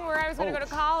picking where I was gonna go to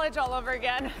college all over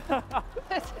again.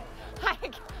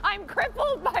 I'm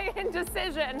crippled by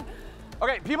indecision.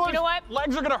 Okay, people, You know what?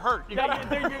 legs are gonna hurt. You gotta.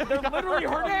 They're literally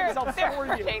hurting themselves They're for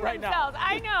you hurting right themselves.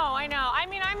 I know. I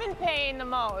mean, I'm in pain the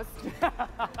most.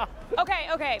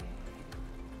 Okay.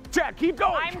 Chat, keep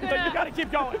going. I'm gonna. You got to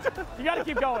keep going. You got to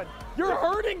keep going. You're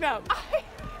hurting them.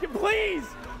 Please.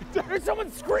 There's someone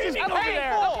screaming over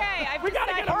there. Okay, I've We got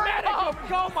to get a decided-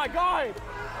 medic. Oh my God.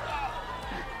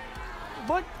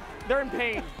 Look, they're in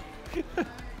pain.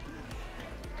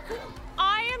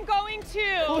 I am going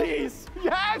to. Please.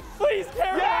 Yes. Please,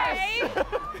 Karen. Yes.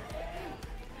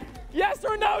 Yes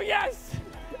or no yes?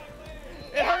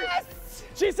 It hurts. Yes.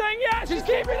 She's saying yes. She's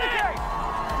keeping it.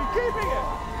 She's keeping it.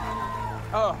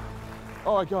 Oh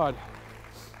my God.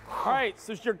 All right,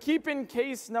 so you're keeping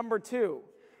case number 2.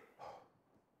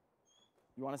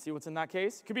 You want to see what's in that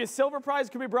case? Could be a silver prize,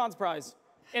 could be a bronze prize,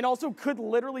 and also could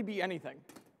literally be anything.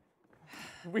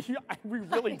 We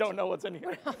really don't know what's in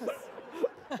here.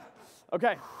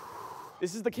 Okay,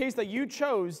 this is the case that you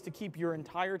chose to keep your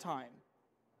entire time.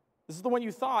 This is the one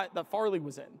you thought that Farley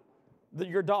was in,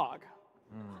 your dog.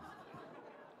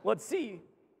 Let's see.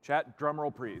 Chat, drum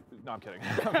roll pre. No, I'm kidding.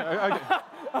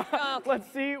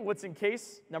 Let's see what's in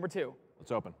case number 2.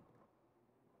 Let's open.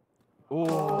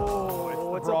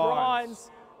 Oh, it's a bronze.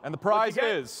 And the prize What'd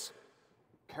you get? is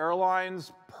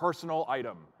Caroline's personal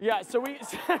item. Yeah, so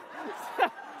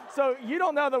so you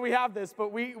don't know that we have this,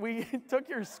 but we took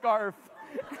your scarf.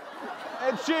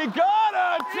 And she got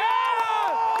a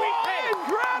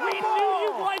Incredible! We knew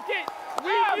you'd like it.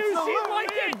 We knew she'd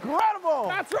like it. Incredible!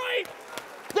 That's right.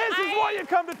 This is why you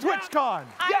come to TwitchCon.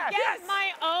 I get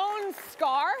my own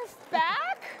scarf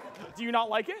back? Do you not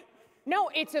like it? No,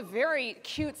 it's a very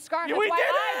cute scarf. Yeah, That's we why did it!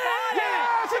 I bought it.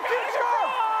 Yes, a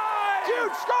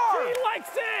cute scarf! He likes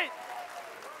it!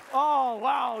 Oh,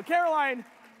 wow. Caroline,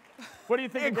 what do you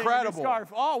think Incredible. of the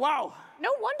scarf? Oh, wow. No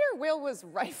wonder Will was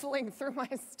rifling through my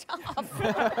stuff.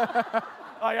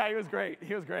 Oh, yeah, he was great.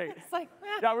 He was great. It's like,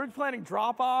 Yeah, we're planning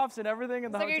drop-offs and everything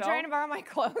in the like, are you hotel. trying to borrow my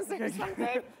clothes or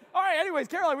something? All right, anyways,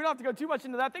 Caroline, we don't have to go too much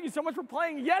into that. Thank you so much for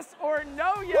playing Yes or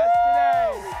No Yes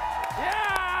today.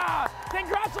 Yeah!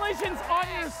 Congratulations on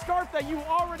your scarf that you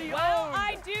already Well, own.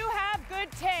 I do have good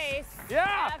taste.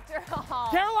 Yeah. After all.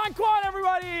 Caroline Kwan,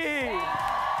 everybody!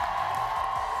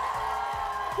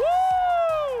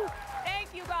 Woo!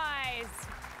 Thank you guys.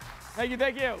 Thank you,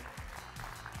 thank you.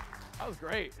 That was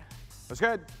great. That's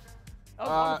good. That was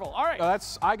wonderful. All right.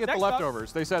 I get Next the up-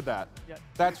 leftovers. They said that. Yeah.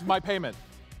 That's my payment.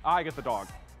 I get the dog.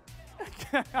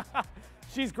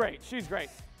 She's great. She's great.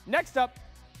 Next up,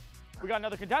 we got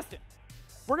another contestant.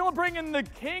 We're gonna bring in the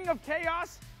king of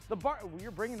chaos.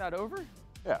 You're bringing that over?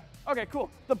 Yeah. Okay, cool.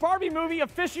 The Barbie movie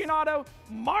aficionado,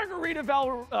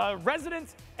 Margaritaville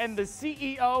resident, and the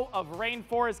CEO of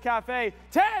Rainforest Cafe,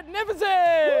 Ted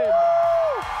Nivison.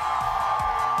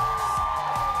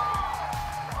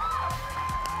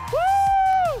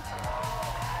 Woo!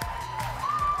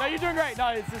 No, you're doing great.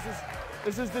 No,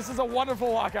 this is a wonderful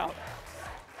walkout.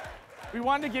 We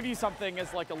wanted to give you something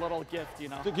as like a little gift, you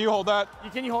know. Can you hold that?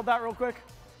 Can you hold that real quick?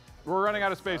 We're running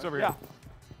out of space over Yeah. here.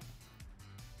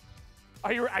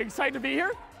 Are you excited to be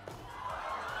here?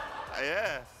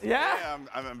 Yeah. Yeah?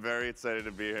 I'm very excited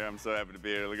to be here. I'm so happy to be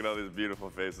here. Look at all these beautiful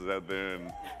faces out there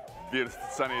and beautiful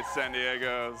sunny San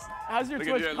Diego's. How's your Look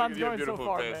at Twitch you, cons look at your going so beautiful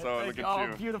far, face. man? Oh, Thank look you. at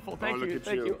you. Oh, beautiful. Oh, Thank look you. at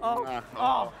Thank you. you. Oh,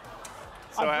 Oh.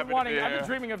 So I've happy been wanting. to be I've here. been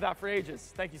dreaming of that for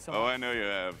ages. Thank you so Oh, much. I know you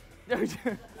have.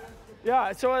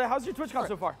 Yeah. So how's your TwitchCon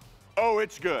so far? Oh,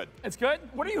 it's good. It's good.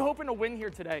 What are you hoping to win here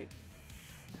today?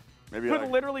 Maybe Could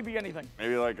like, literally be anything.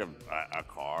 maybe like a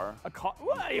car. A car.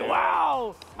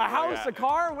 Wow. A house, yeah. a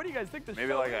car. What do you guys think?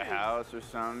 Maybe like a house or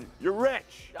something. You're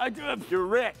rich. I do. You're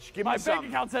rich. Give My me bank something.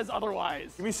 account says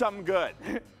otherwise. Give me something good.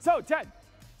 So Ted,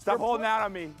 Stop holding out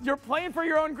on me. you're playing for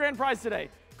your own grand prize today.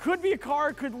 Could be a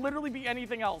car. Could literally be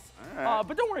anything else. All right.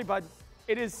 But don't worry, bud.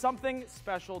 It is something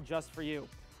special just for you.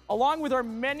 Along with our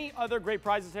many other great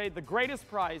prizes today, the greatest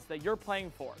prize that you're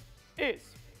playing for is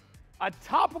a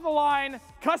top-of-the-line,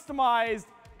 customized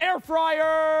air fryer.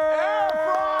 Air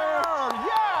fryer!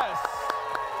 Yes!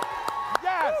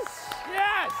 Yes!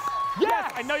 Yes!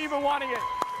 Yes! I know you've been wanting it.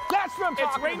 That's what I'm It's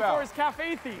talking about. Rainforest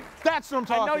Cafe themed. That's what I'm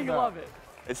talking I about. know you love it.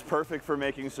 It's perfect for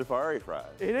making safari fries.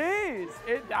 It is.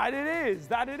 That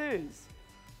it is.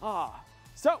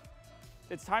 So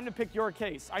it's time to pick your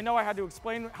case. I know I had to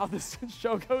explain how this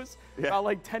show goes about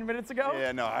like 10 minutes ago.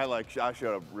 Yeah, no, I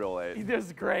showed up real late. This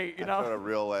is great, you I showed know? up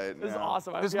real late. This is yeah.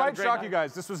 awesome. I This hope you had a might great shock night. you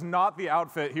guys. This was not the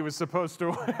outfit he was supposed to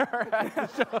wear.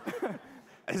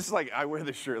 It's just like I wear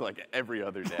this shirt like every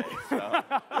other day. So.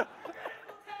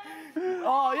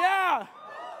 Oh, yeah.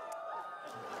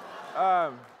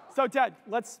 So, Ted,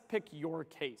 let's pick your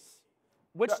case.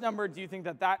 Which number do you think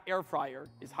that air fryer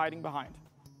is hiding behind?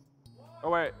 Oh,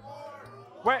 wait.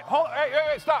 Wait, hold,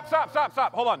 hey, stop.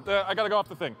 Hold on, I gotta go off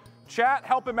the thing. Chat,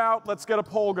 help him out. Let's get a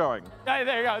poll going. Hey,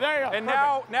 there you go. And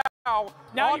Perfect.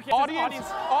 now you can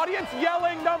just audience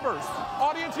yelling numbers.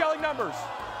 Audience yelling numbers.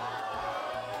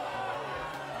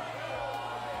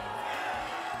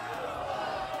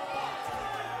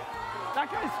 That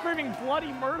guy's screaming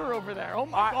bloody murder over there. Oh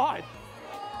my God.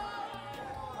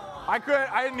 I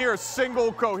didn't hear a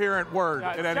single coherent word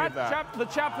in any of that. The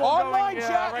chat poll Online going,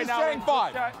 chat right is now. saying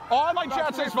 5. Online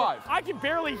chat says 5. I can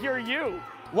barely hear you.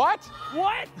 What?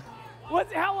 What?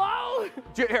 Hello?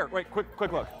 Here, wait,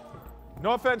 quick look.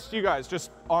 No offense to you guys,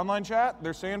 just online chat,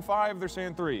 they're saying 5, they're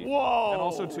saying 3. Whoa. And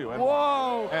also 2. And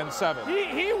Whoa. 1. And 7.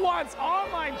 He wants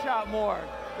online chat more.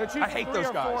 They're choosing I hate 3 those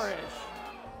or guys. 4-ish.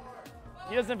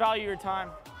 He doesn't value your time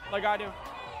like I do.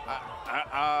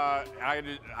 I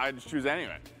just choose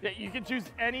anyway. Yeah, you can choose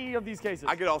any of these cases.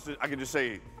 I could just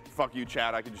say, fuck you,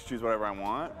 chat. I could just choose whatever I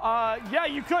want. Yeah,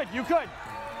 you could. You can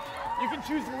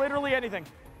choose literally anything.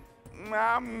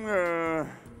 I'm gonna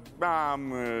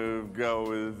go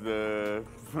with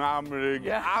I'm gonna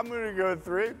go with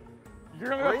 3. You're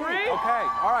gonna go 3? Okay,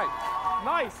 all right.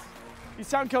 Nice. You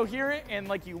sound coherent and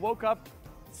like you woke up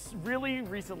really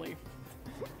recently.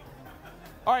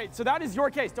 All right, so that is your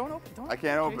case. Don't open. I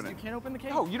can't open it. You it. can't open the case.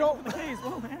 No, you don't. Open the case.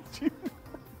 Whoa, man.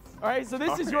 All right, so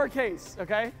this is your case,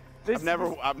 okay? I've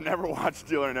never watched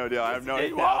Deal or No Deal. I have no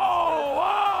idea.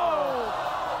 Whoa!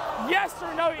 Yes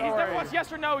or no? He's never watched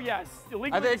Yes or No. Yes.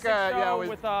 I think, yeah, we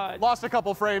lost a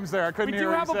couple frames there. I couldn't hear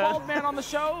what he said. We do have a bald man on the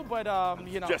show, but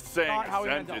you know, Just saying not how a we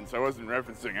meant sentence. I wasn't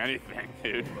referencing anything,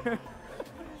 dude.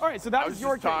 All right, so that I was was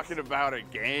your just case. talking about a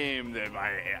game that my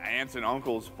aunts and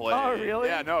uncles played. Oh, really?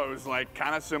 Yeah, no, it was like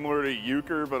kind of similar to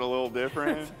euchre, but a little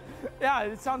different. Yeah,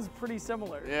 it sounds pretty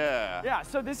similar. Yeah. Yeah,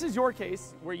 so this is your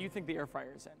case where you think the air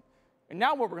fryer is in. And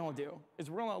now what we're gonna do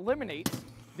is we're gonna eliminate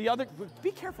the other,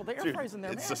 be careful, the air Dude, fryer's in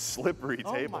there, it's man. a slippery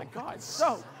table. Oh my God,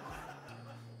 so.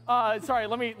 Sorry,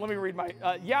 let me read my,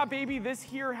 yeah baby, this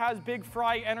here has big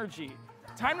fry energy.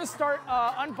 Time to start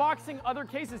unboxing other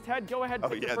cases. Ted, go ahead,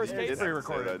 pick your first case.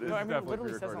 Pre-recorded. No, I mean, it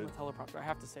literally says on the teleprompter, I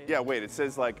have to say it. Yeah, wait, it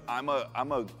says like, I'm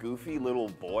a goofy little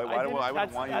boy. Why would I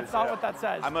want you to say That's not what that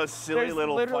says. I'm a silly There's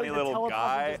little, literally funny little the teleprompter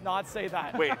guy. does not say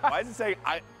that. Wait, why does it say,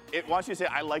 it wants you to say,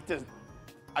 I like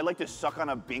to suck on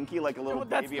a binky like a little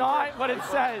That's baby. not what it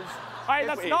says. All right,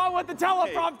 that's not what the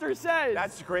teleprompter says.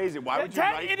 That's crazy. Why would you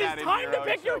Ted, write it that is in time your to own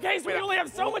pick your show? case. We Wait, only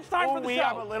have so much time for the we show.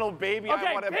 have a little baby. Okay,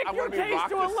 I want pick to your be case rocked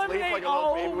to to sleep eliminate. like a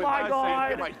little baby Oh with my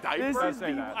God. my diaper. This is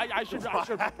the, I should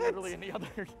have literally any other.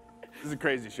 This is a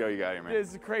crazy show you got here, man. This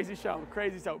is a crazy show,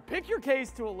 crazy show. Pick your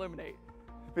case to eliminate.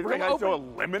 Pick your case to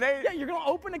eliminate? Yeah, you're gonna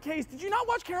open a case. Did you not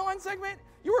watch Caroline's segment?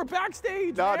 You were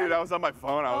backstage. No, man. dude, I was on my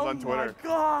phone. I was on Twitter. Oh my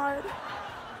God.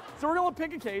 So we're gonna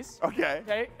pick a case. Okay.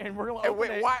 Okay, and we're gonna open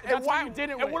it. That's why you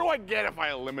didn't win. And what do I get if I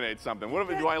eliminate something? What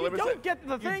if do I eliminate? You don't get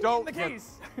the thing in the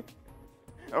case.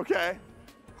 Okay.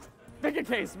 Pick a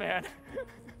case, man.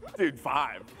 Dude,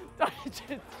 5.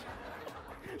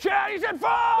 Chad, you said 5!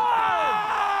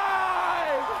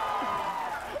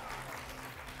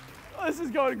 Oh, this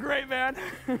is going great, man.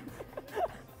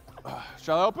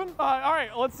 Shall I open? All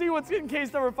right, let's see what's in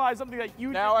case number 5, something that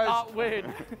you Now, did not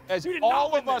win. As You did all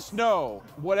not win of us know,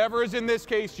 whatever is in this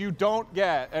case, you don't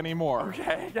get anymore.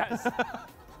 Okay, yes.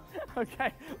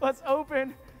 Okay, let's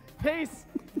open case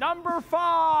number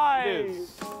 5. It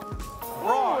is.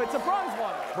 Oh, it's a bronze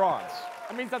one. Bronze.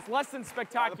 That means that's less than The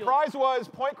spectacular. prize was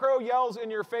PointCrow yells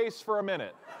in your face for a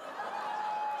minute.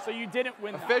 So you didn't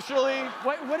win that. Officially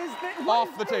What is this?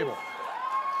 off the table.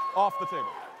 Off the table.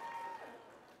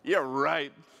 Yeah,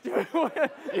 right.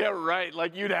 Yeah, right.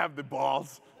 Like you'd have the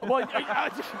balls. Well,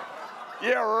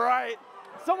 Yeah, right.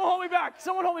 someone hold me back.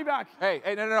 Someone hold me back. Hey,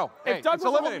 no. If Hey, Doug it's was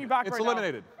holding eliminated. me back It's right now-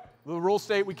 eliminated. The rules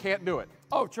state we can't do it.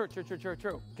 Oh, true.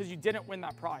 Because you didn't win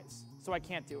that prize, so I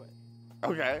can't do it.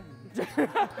 Okay.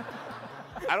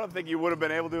 I don't think you would have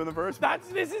been able to in the first place.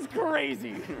 This is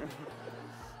crazy.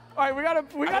 All right, we gotta.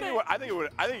 I think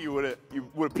you would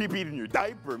have pee-peed in your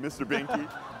diaper, Mr. Binky.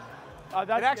 It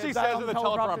actually says in the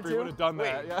teleprompter you would have done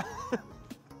that. Wait.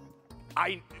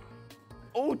 Yeah.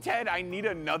 Oh, Ted, I need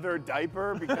another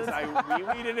diaper because I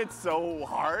wee-weeded it so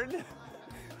hard.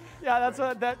 Yeah, that's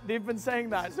what they've been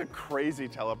saying that. It's a crazy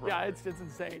teleprompter. Yeah, it's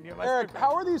insane. You know, my Eric, script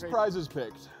how are writing is these crazy. prizes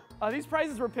picked? These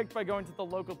prizes were picked by going to the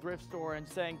local thrift store and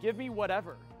saying, "Give me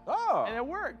whatever," Oh. and it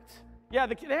worked. Yeah,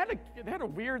 they had a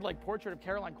weird like portrait of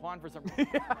Caroline Kwan for some reason.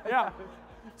 Yeah.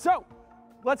 So,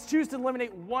 let's choose to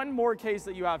eliminate one more case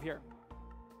that you have here.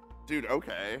 Dude,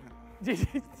 okay. That's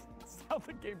how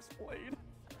the game's played.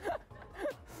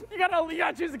 You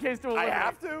gotta choose a case to eliminate. I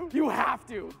have to? You have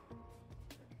to.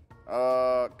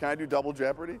 Can I do double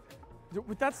Jeopardy?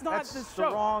 That's not That's this the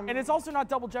show. wrong- And it's also not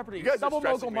double Jeopardy. You guys It's are double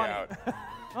stressing local me money. out.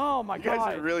 Oh my You guys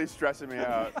God. are really stressing me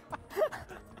out.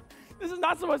 This is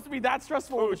not supposed to be that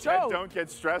stressful of Oh, a Ted, show. don't get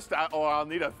stressed out. Oh, I'll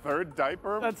need a third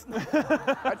diaper? That's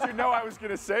How'd you know I was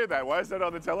going to say that? Why is that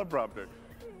on the teleprompter?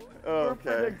 we're Okay.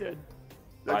 predicted.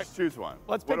 Let's choose one.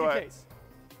 Let's What pick do a I- case.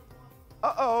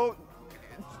 Uh-oh.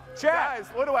 Guys,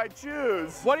 what do I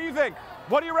choose? What do you think?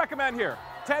 What do you recommend here?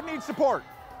 Ted needs support.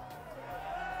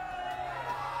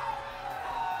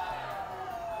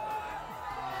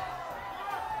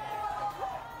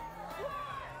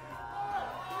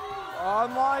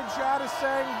 Online chat is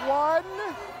saying 1.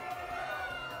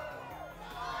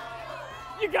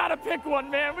 You gotta pick one,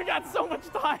 man. We got so much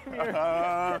time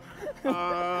here.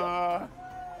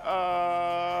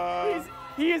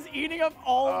 He is eating up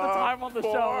all of the time on the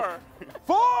show. 4!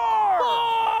 4!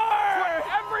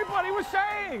 Everybody was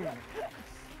saying.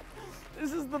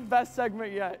 This is the best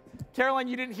segment yet. Caroline,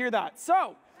 you didn't hear that.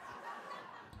 So,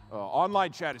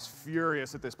 Online chat is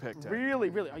furious at this pick, Ted. really,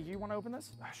 oh, you want to open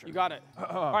this? Sure. You got it.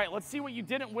 All right, let's see what you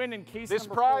didn't win in case This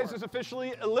number prize 4. is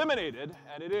officially eliminated,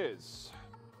 and it is.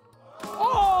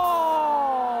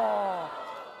 Oh!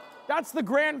 That's the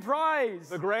grand prize.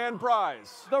 The grand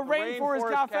prize. The Rainforest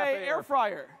Cafe air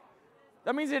fryer.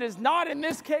 That means it is not in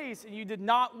this case, and you did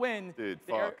not win Dude,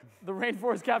 the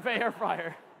Rainforest Cafe air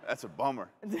fryer. That's a bummer.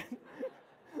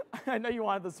 I know you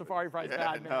wanted the Safari prize Yeah,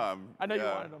 bad, man. no, I know you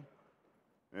yeah. wanted them.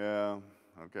 Yeah.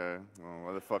 Okay. Well,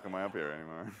 why the fuck am I up here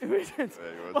anymore? Hey,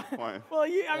 what's the point? Well,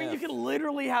 I mean, you can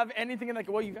literally have anything in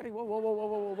like, well, you got to,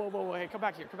 whoa, hey, come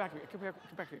back here.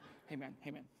 Hey, man.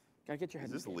 Gotta get your head.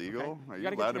 Is this in legal? okay? Are you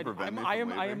allowed to prevent me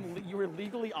from leaving? You are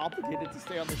legally obligated to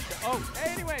stay on this show. Oh,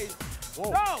 anyways.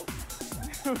 Whoa.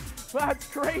 No! That's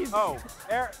crazy. Oh,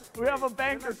 Eric, we have a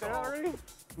banker call.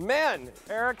 Man,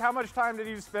 Eric, how much time did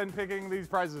you spend picking these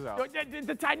prizes out?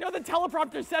 I know the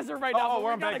teleprompter says it right now. Oh,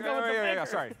 we're on banker. Yeah,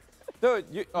 sorry. dude,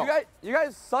 you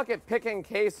guys suck at picking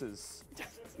cases.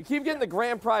 You keep getting the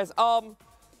grand prize.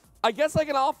 I guess I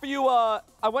can offer you. I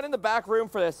went in the back room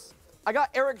for this. I got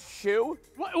Eric's shoe.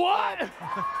 What?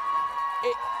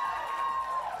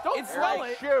 Don't sell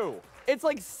it. Shoe. It's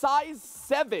like size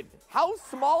 7. How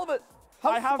small of a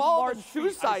large shoe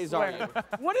feet, size are you?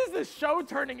 What is this show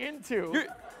turning into?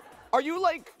 Are you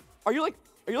like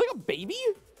a baby?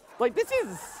 Like this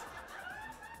is.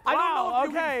 I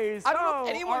don't know. I don't know if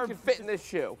anyone can fit in this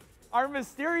shoe. Our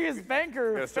mysterious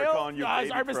banker, Gotta start calling you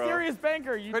Baby our Pro. mysterious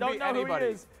banker, you Could don't be know anybody.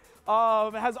 who he is,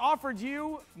 has offered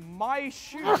you my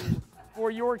shoe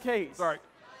for your case. Sorry.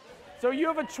 So you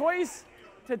have a choice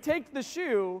to take the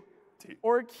shoe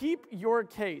or keep your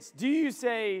case. Do you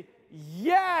say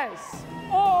yes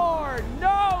or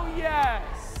no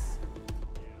yes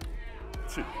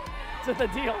to the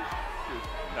deal?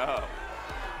 No.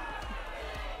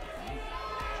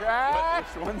 Jack.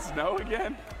 Which one's no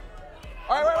again?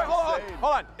 All right, wait, What am I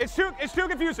hold on. It's too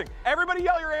confusing. Everybody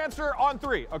yell your answer on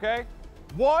 3, okay?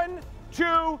 1,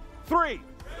 2, 3.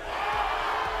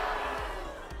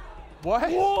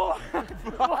 What? Whoa.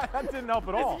 That didn't help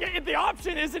at all. The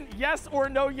option isn't yes or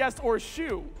no, yes or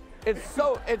shoe. It's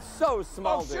so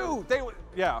small, Oh, dude. shoot.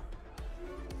 Yeah.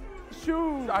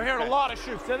 Shoe. I'm hearing a lot of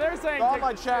shoots. So they're saying All take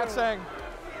my the chat shoe. saying.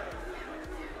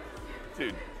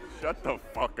 Dude, shut the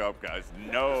fuck up, guys.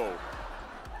 No.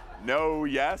 No,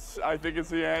 yes. I think it's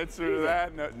the answer to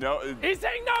that. No. He's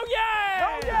saying no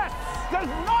yes! No, yes! Does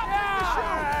not get the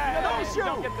shoe! No You shoe!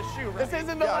 don't get the shoe, right? This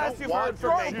isn't the last you've heard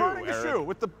from We're me. burning the Eric. shoe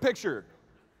with the picture.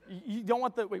 You don't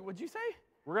want the, wait, what'd you say?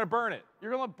 We're gonna burn it. You're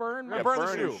gonna burn my Yeah, burn the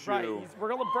burn shoe. his Right, shoe. we're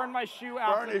gonna burn my shoe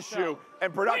after Burn his the show. shoe.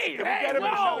 And production, Wait, can we hey, get him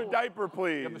another no! diaper,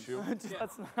 please? The shoe.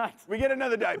 That's not. We get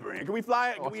another diaper in. Can we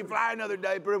fly another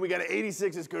diaper? We got an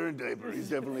 86's current diaper. He's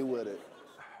definitely with it.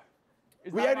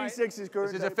 Is We that 86's current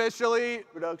This is diaper. officially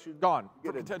Production. gone.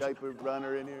 Get a diaper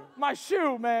runner in here. my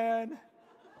shoe, man?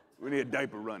 We need a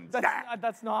diaper run.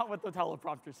 That's not what the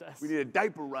teleprompter says. We need a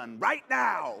diaper run right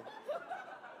now.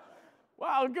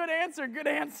 Wow, good answer, good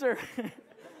answer.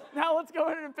 Now let's go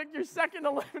ahead and pick your second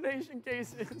elimination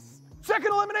cases.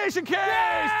 Second elimination case!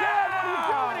 Dad, what are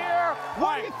you doing here?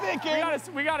 What are you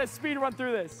thinking? We gotta speed run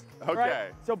through this. Okay.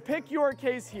 Right? So pick your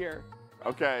case here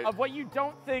Okay. of what you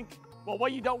don't think, well,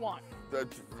 what you don't want.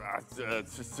 It's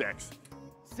just 6.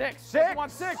 6. Doesn't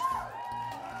want 6.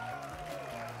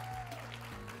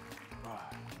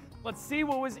 Let's see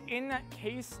what was in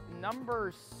case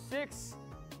number 6.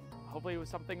 Hopefully it was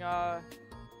something not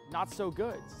so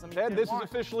good. Something you Ted, didn't this is want.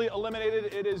 officially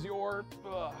eliminated. It is your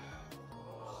silver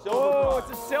Oh, prize.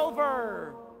 it's a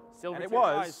silver. Silver. And it to your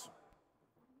was eyes.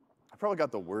 I probably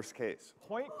got the worst case.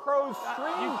 PointCrow's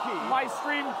stream key. My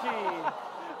stream key.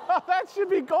 Oh, that should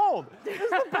be gold. This is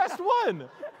the best one.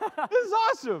 This is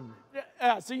awesome.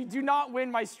 Yeah, so you do not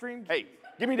win my stream key. Hey,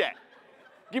 give me that.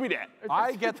 Give me that.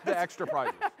 I get the extra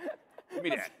prizes. Give me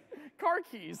that. Car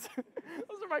keys.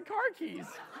 Those are my car keys.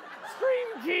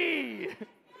 Stream key.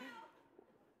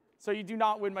 So you do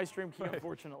not win my stream key,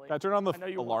 unfortunately. Can I turn on the I know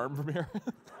you alarm from here?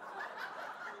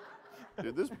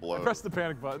 Dude, this blows. Press the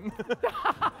panic button.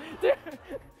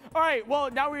 All right, well,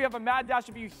 now we have a mad dash.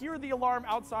 If you hear the alarm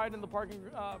outside in the parking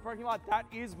lot, that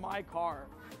is my car.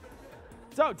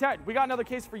 So, Ted, we got another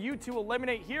case for you to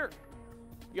eliminate here.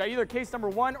 You got either case number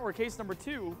 1 or case number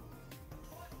 2.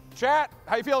 Chat,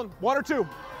 how you feeling? 1 or 2?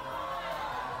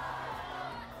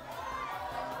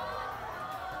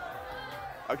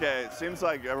 Okay, it seems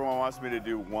like everyone wants me to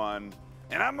do 1,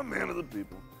 and I'm a man of the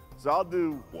people, so I'll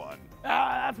do 1.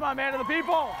 Ah, that's my man of the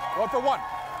people. 1 for 1.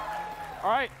 All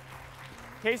right,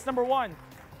 case number 1.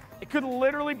 It could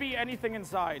literally be anything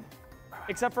inside,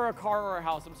 except for a car or a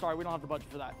house. I'm sorry, we don't have the budget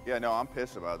for that. Yeah, no, I'm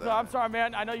pissed about that. No, I'm sorry,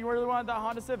 man. I know you really wanted that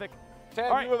Honda Civic. Ted,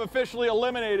 All right. you have officially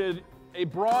eliminated a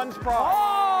bronze prize.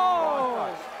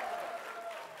 Oh!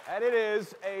 And it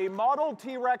is a model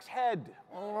T-Rex head.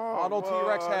 Model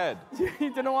T-Rex head. You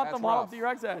didn't want the That's Model rough.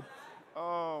 T-Rex head.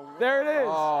 Oh, There it is.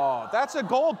 Oh, that's a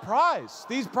gold prize.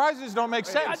 These prizes don't make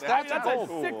sense. That's That's a gold.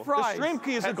 a sick cool. The prize. stream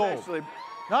key is a that's gold. actually,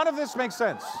 None of this makes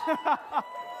sense.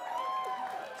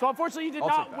 So unfortunately, you did I'll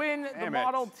not take that. win the Damn it.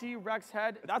 Model T Rex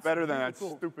head. That's Better than really that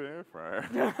cool. stupid air fryer.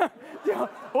 Yeah.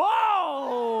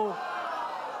 Whoa!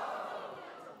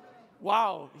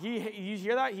 Wow, you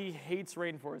hear that? He hates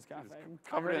Rainforest Cafe.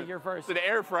 I heard it here first. It's an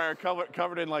air fryer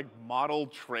covered in like model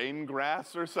train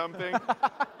grass or something.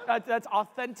 That's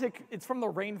authentic. It's from the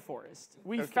rainforest.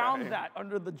 We found that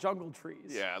under the jungle trees.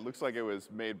 Yeah, it looks like it was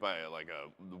made by like a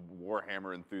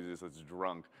Warhammer enthusiast that's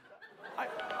drunk.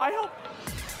 I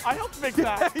helped make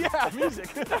that. Yeah, music.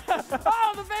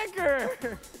 Oh, the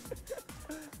baker!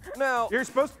 Now, You're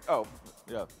supposed to, oh,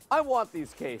 yeah. I want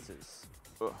these cases.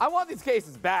 I want these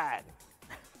cases bad.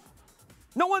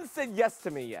 No one said yes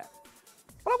to me yet.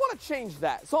 But I want to change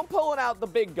that. So I'm pulling out the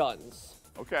big guns.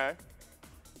 Okay.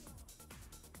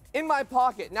 In my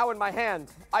pocket, now in my hand,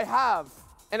 I have,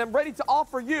 and I'm ready to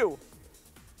offer you,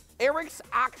 Eric's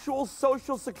actual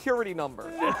social security number.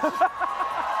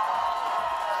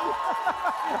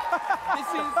 This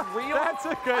is real. That's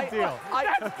a good deal.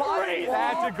 That's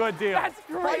a good deal. That's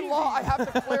By crazy. law, I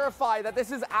have to clarify that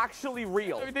this is actually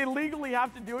real. I mean, they legally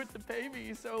have to do it to pay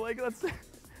me, so like,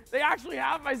 they actually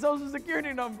have my social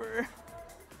security number.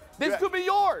 This could be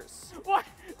yours. What?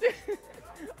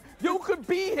 You could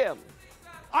be him.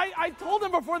 I told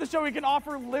him before the show we can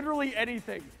offer literally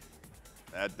anything.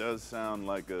 That does sound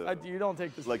like a You don't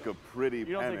take this. like a pretty You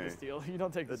don't penny. take this deal. You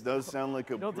don't take this. That does sound like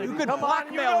a Don't pretty take could this. Come on,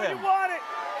 you blackmail know him. you want it.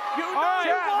 You know right,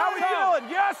 you Chad, want How it. we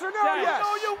doing? Yes or no? Chad, Yes. You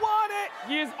know you want it.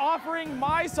 He is offering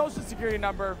my social security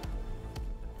number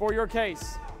for your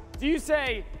case. Do you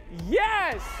say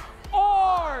yes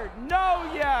or no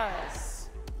yes?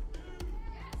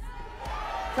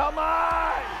 Come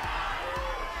on.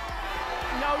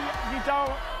 No, you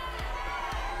don't.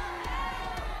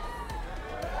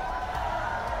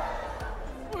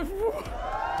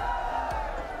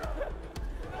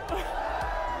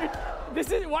 This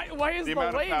is why is the the amount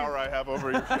of lane? power I have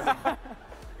over your show.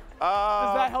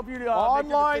 Does that help you to make your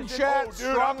Online decision? chat Dude,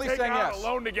 strongly I'm saying taking out yes. a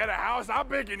loan to get a house. I'm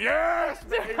picking yes,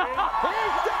 baby.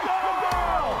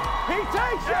 He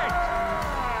takes it.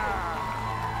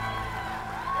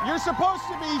 You're supposed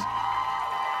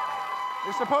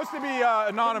to be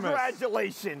anonymous.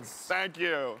 Congratulations. Thank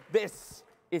you. This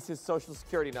is his social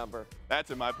security number. That's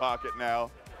in my pocket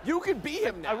now. You could be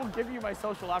him I now. will give you my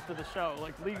social after the show.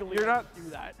 Like legally, You're I not- can do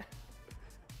that.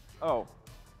 Oh.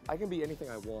 I can be anything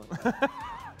I want. You All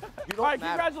don't right,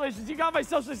 matter. congratulations. You got my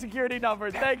social security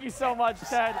number. Thank you so much,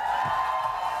 Ted.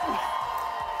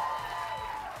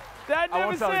 Ted I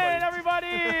won't tell Nivison, anybody.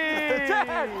 everybody!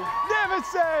 Ted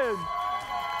Nivison.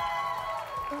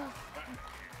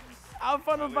 Have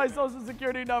fun with my social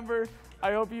security number.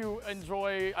 I hope you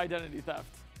enjoy identity theft.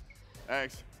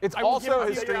 Thanks. It's I will also give it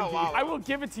his to you- stream key. I will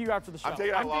give it to you after the show. I'm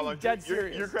taking out being Lala. dead Your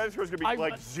serious. credit score is gonna be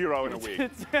like 0 in a week.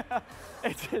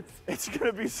 It's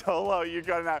gonna be so low.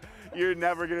 You're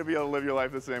never gonna be able to live your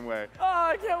life the same way. Oh,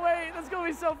 I can't wait. That's going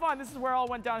to be so fun. This is where it all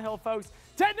went downhill, folks.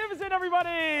 Ted Nivison,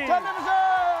 everybody! Ted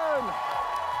Nivison.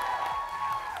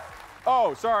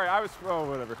 Oh, sorry.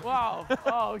 Whatever. Wow.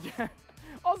 Oh, yeah.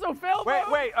 Also, failed Wait,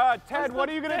 mode. wait, Ted, the what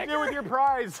are you gonna do with baker. your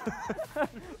prize?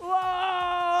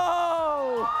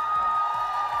 Whoa!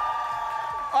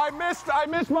 I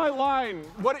missed my line.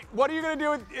 What are you gonna do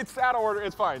with? It's out of order.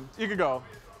 It's fine. You can go.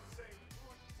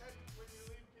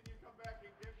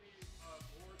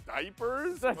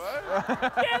 Diapers? That's-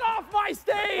 What? Get off my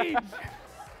stage!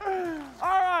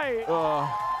 All right.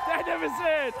 Ted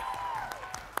Nivison.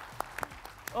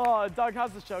 Oh, Doug,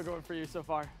 how's the show going for you so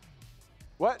far?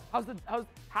 What?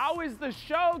 How is the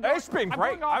show going? It's been I'm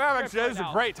great. going off I'm having script this is a right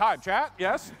now. great time. Chat?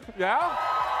 Yes? Yeah?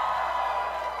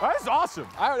 That's awesome.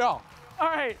 I don't know. All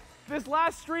right, this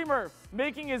last streamer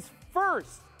making his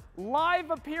first live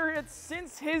appearance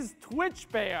since his Twitch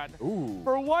ban. Ooh.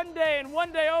 For one day and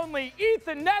one day only,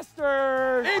 Ethan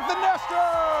Nestor. Ethan Nestor!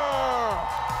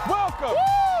 Welcome.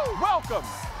 Woo! Welcome.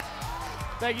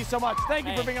 Thank you so much. Thank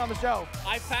you for being on the show.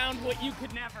 I found what you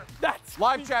could never. That's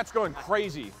Live chat's going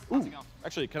crazy. How's it going?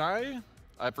 Actually, can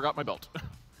I forgot my belt. You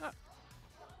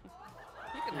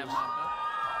can have mine,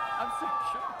 I'm so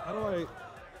sure. How do I?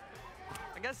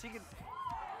 I guess you could.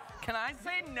 Can I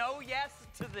say no yes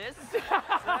to this? Is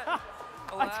that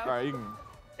allowed? All right, you can.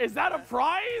 Is that a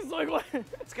prize? Like what?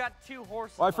 It's got 2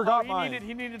 horses. Well, I on it. forgot he mine.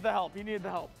 needed the help. He needed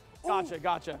the help. Gotcha,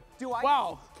 gotcha. Do I?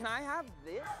 Wow. Can I have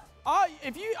this?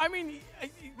 If you, I mean,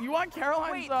 you want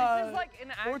Caroline's Wait, this is like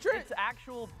an portrait? It's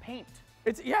actual paint.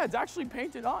 It's actually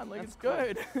painted on. Like it's cool.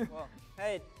 good. Well,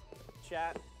 hey,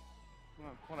 chat.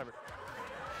 Whatever.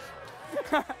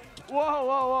 Whoa,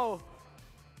 whoa, whoa.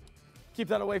 Keep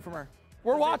that away from her.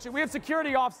 We're watching. We have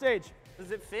security off stage. Does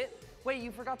it fit? Wait,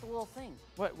 you forgot the little thing.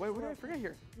 What did I forget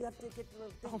here? You have to get the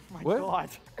little thing. Oh my What? God.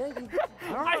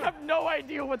 I have no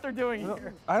idea what they're doing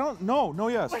here. I don't know. No,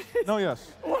 yes. No,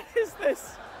 yes. What is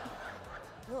this?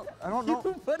 I don't know.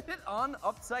 You put it on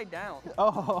upside down.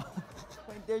 Oh.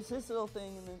 Wait, there's this little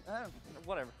thing, and then I don't know.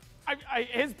 Whatever.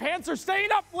 His pants are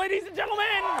staying up, ladies and gentlemen.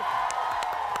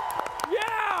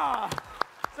 Yeah.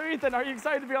 So Ethan, are you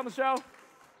excited to be on the show?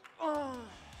 Oh,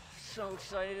 so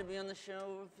excited to be on the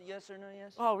show. Yes or no,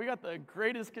 yes? Oh, we got the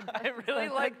greatest I contestant. really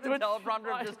like the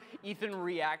teleprompter of just Ethan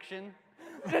reaction.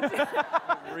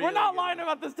 We're not lying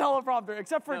about this teleprompter,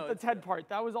 except for No, the TED part.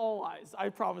 That was all lies. I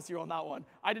promise you on that one.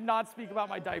 I did not speak about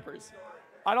my diapers.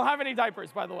 I don't have any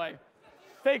diapers, by the way.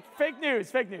 Fake news,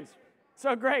 fake news.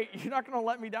 So great, you're not gonna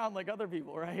let me down like other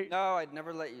people, right? No, I'd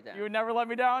never let you down. You would never let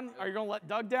me down? Are you gonna let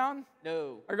Doug down?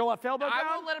 No. Are you gonna let Phil down? I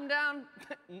won't let him down.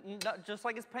 Just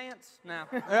like his pants. No.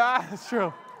 Yeah, it's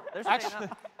true. They're staying Actually,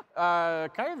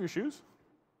 up. can I have your shoes?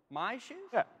 My shoes?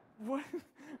 Yeah. What?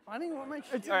 I don't even want my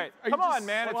shoes. All right, Are you come on, just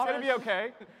man. It's swapping going to be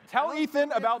okay. Tell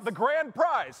Ethan about the grand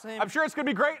prize. I'm sure it's going to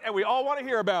be great, and we all want to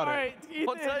hear about All it. right, Ethan.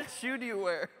 What size shoe do you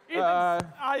wear? Ethan,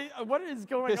 what is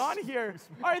going on here?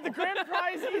 All right, the grand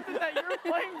prize, Ethan, that you're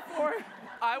playing for.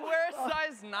 I wear a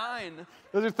size 9.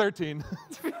 Those are 13.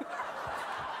 It's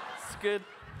good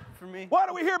for me. Why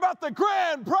don't we hear about the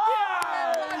grand prize?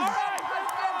 All right, grand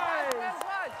prize.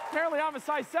 Apparently, I'm a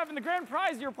size 7. The grand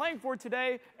prize you're playing for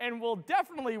today, and will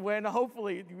definitely win.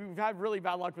 Hopefully, we've had really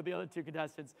bad luck with the other 2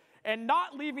 contestants, and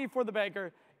not leave me for the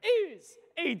banker, is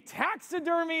a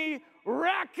taxidermy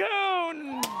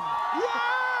raccoon. Yeah!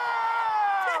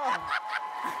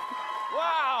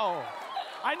 Wow.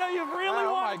 I know you've really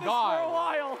wanted this for a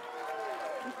while.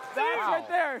 That's right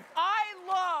there. I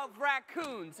love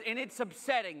raccoons, and it's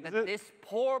upsetting that this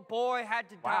poor boy had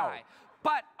to die.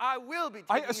 But I will be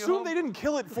taking I assume they didn't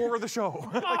kill it for the show.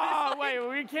 Oh, wait,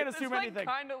 we can't assume anything.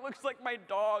 Kind of looks like my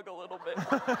dog a little bit.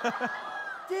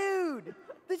 Dude,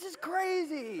 this is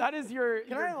crazy. That is your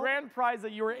grand prize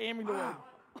that you were aiming to win.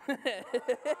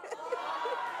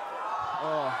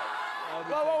 Whoa.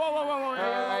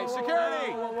 Hey,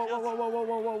 security.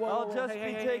 Whoa. I'll just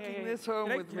be taking this home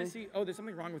with Can me. I see? Oh, there's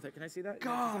something wrong with it. Can I see that?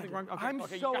 God, Something wrong? Okay, I'm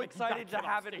okay, you so gotta excited to get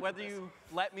have off it, stage whether with this. you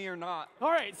let me or not. All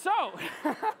right, so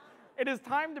it is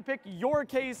time to pick your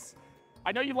case.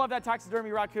 I know you love that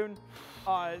taxidermy raccoon.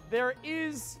 There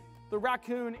is the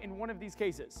raccoon in one of these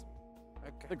cases.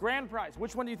 Okay. The grand prize.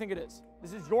 Which one do you think it is?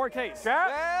 This is your case.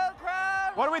 Chat?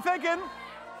 What are we thinking?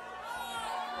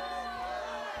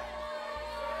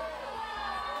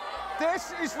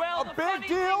 This is Well, a the big funny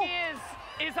deal. thing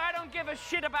is I don't give a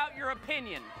shit about your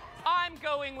opinion. I'm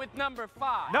going with number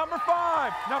 5. Number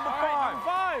 5. Number 5. All right, number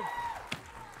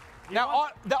 5. Now,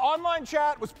 the online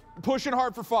chat was pushing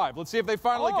hard for 5. Let's see if they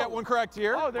finally get one correct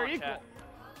here. Oh, they're equal.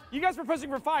 You guys were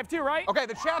pushing for 5 too, right? Okay,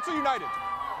 the chats are united.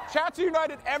 Chats are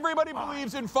united. Everybody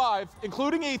believes in 5,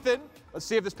 including Ethan. Let's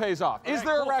see if this pays off. Is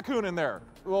there a raccoon in there?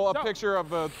 Well, a picture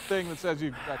of a thing that says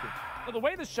you raccoon. So the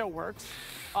way the show works,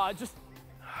 just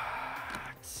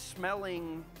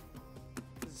smelling.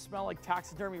 Does it smell like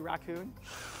taxidermy raccoon?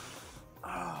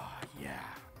 Oh, yeah.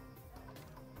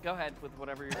 Go ahead with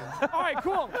whatever you're doing. All right,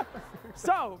 cool.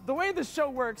 So the way the show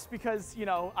works, because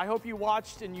I hope you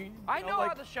watched and you. I know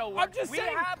how the show works. I'm just we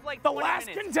saying, have like the 20 last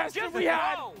minutes. contestant Just we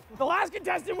had. go. The last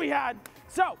contestant we had.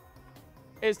 So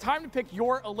it's time to pick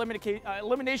your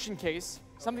elimination case.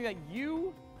 Something that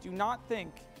you do not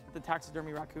think the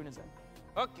taxidermy raccoon is in.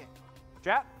 Okay.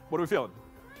 Chat, what are we feeling?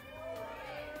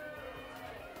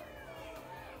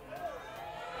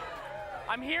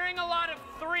 I'm hearing a lot of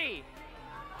 3.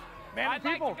 I'd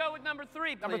like to go with number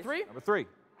 3, please. Number 3? Number 3.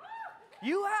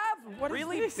 You have What is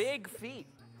really this? big feet,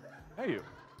 Hey, you.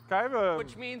 Can I have a...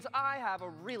 which means I have a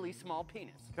really small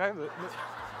penis. Can I have a...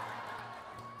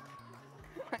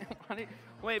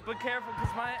 Wait, but careful,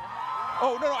 because my...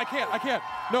 Oh, no, I can't.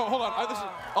 No, hold on.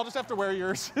 I'll just have to wear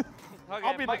yours. Okay,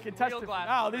 I'll be the contestant for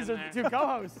now. These are the 2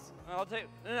 co-hosts. I'll take...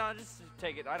 No, just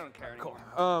take it. I don't care anymore.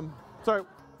 Sorry,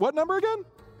 what number again?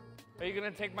 Are you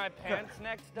going to take my pants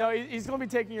next? No, he's going to be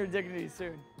taking your dignity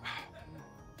soon.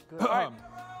 All right.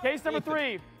 Case number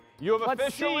 3. You have Let's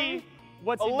officially see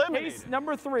what's eliminated. in case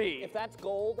number 3. If that's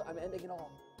gold, I'm ending it all.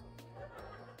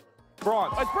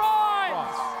 Bronze. It's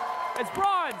bronze! It's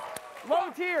bronze.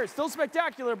 Low tier. Still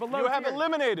spectacular, but low tier. You have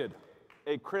eliminated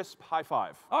a crisp high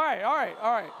 5. All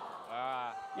right.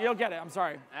 You don't get it. I'm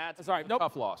sorry. That's sorry. Nope.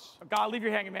 Tough loss. God, leave you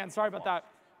hanging, man. Sorry about that.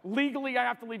 Legally, I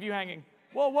have to leave you hanging.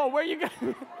 Whoa, where are you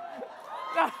going?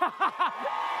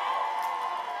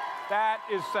 That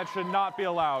should not be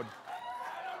allowed.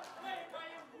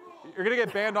 You're gonna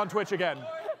get banned on Twitch again.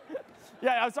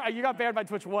 Yeah, I'm sorry. You got banned by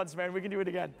Twitch once, man. We can do it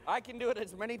again. I can do it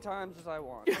as many times as I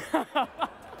want. All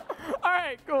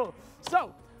right, cool.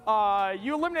 So,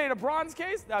 you eliminated a bronze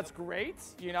case. That's great.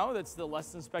 You know, that's the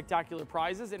less than spectacular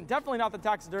prizes, and definitely not the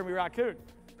taxidermy raccoon.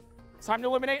 It's time to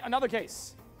eliminate another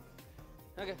case.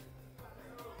 Okay.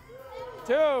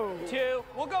 2. 2.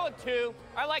 We'll go with 2.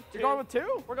 I like 2. You're going with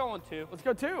 2? We're going with 2. Let's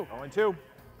go 2. Going 2.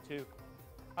 2.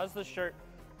 How's the shirt?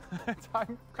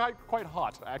 I'm quite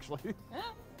hot, actually.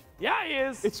 Yeah, he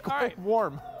is. It's quite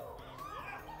warm.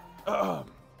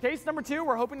 Case number 2,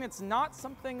 we're hoping it's not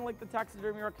something like the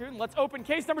taxidermy raccoon. Let's open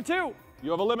case number 2.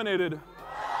 You have eliminated.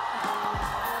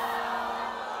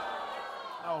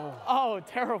 Oh,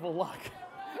 terrible luck.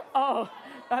 Oh,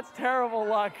 that's terrible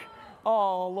luck.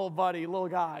 Oh, little buddy, little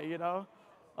guy, you know?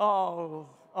 Oh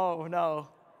no.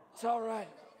 It's all right.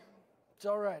 It's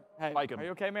all right. Hey, Like him. are you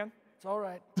okay, man? It's all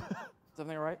right.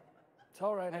 Something all right? It's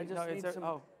all right. I Hey, just no, need it's- some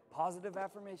oh. positive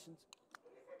affirmations.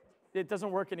 It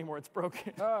doesn't work anymore. It's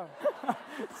broken. Oh.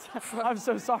 I'm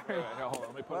so sorry. Here, hold on.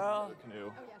 Let me put him in the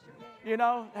canoe. You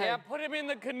know? Hey, Yeah, put him in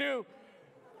the canoe.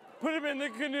 Put him in the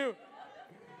canoe.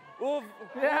 We'll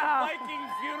Yeah. Viking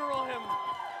funeral him.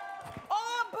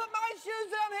 Oh, put my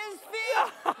shoes on his feet.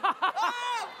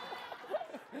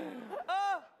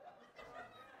 Oh.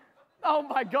 oh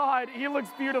my God, he looks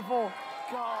beautiful.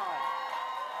 God.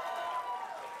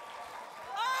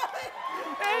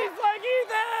 He's like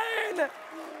Ethan!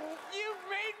 You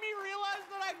made me realize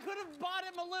that I could have bought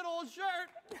him a little shirt.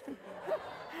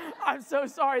 I'm so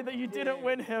sorry that you didn't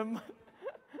win him.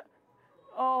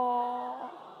 Oh,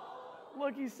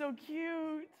 look, he's so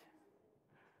cute.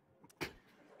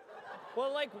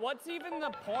 Well, like, what's even the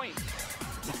point?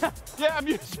 Yeah,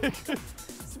 music.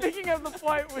 Speaking of the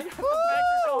point, we got the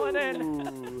banker calling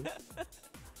in.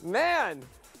 Man,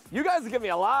 you guys are giving me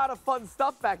a lot of fun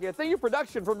stuff back here. Thank you,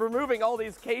 production, for removing all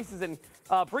these cases and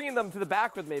bringing them to the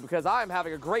back with me, because I'm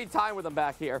having a great time with them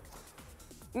back here.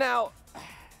 Now,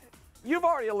 you've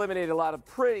already eliminated a lot of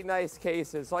pretty nice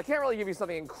cases, so I can't really give you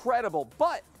something incredible,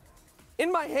 but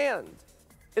in my hand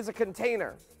is a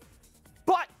container.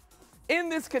 But in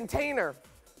this container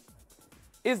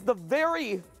is the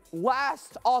very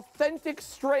last authentic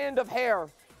strand of hair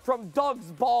from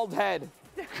Doug's bald head.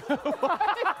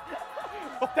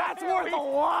 That's worth a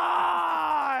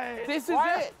lot. This is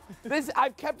it.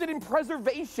 I've kept it in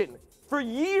preservation for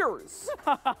years.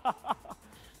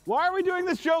 Why are we doing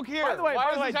this joke here? By the way,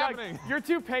 Why is this Doug, happening? your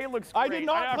toupee looks great. I did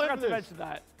not I plan forgot for to this. mention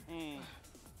that.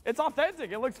 It's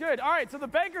authentic. It looks good. All right, so the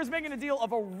banker's making a deal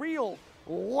of a real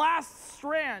last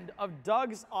strand of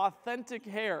Doug's authentic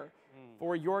hair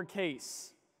for your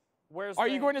case. Are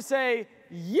you going to say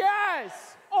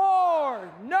yes or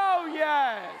no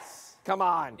yes? Come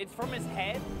on. It's from his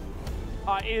head?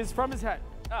 It is from his head.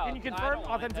 Oh, Can you I confirm don't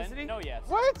want it then. authenticity? No, yes.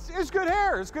 What? It's good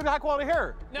hair. It's good, high quality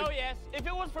hair. No, yes. If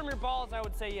it was from your balls, I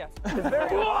would say yes. It's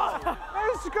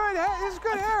good hair. It's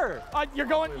good hair.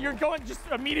 You're going just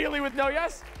immediately with no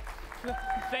yes?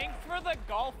 Thanks for the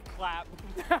golf clap.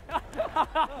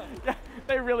 Yeah,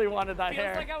 they really wanted that Feels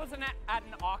hair. like I was at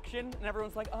an auction and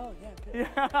everyone's like, oh, yeah, good.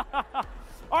 Yeah.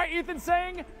 All right, Ethan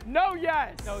saying no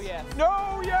yes. No, yes.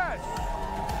 No, yes.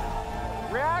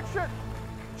 Reaction.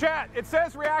 Chat, it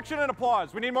says reaction and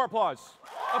applause. We need more applause.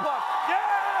 Applause. Yeah,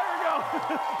 there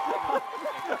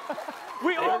we go.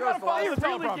 We all got to follow the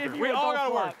really teleprompter. We all got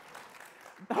to work.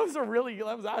 That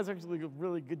was actually a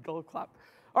really good golf clap.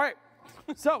 All right,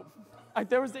 so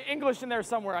there was the English in there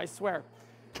somewhere, I swear.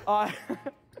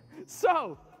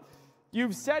 So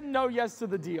you've said no yes to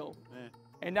the deal,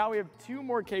 and now we have 2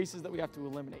 more cases that we have to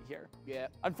eliminate here. Yeah.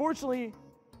 Unfortunately,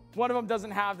 one of them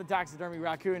doesn't have the taxidermy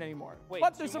raccoon anymore. Wait,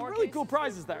 but 2 there's some more really cases? cool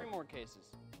prizes There's there. 3 more cases.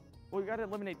 Well, we got to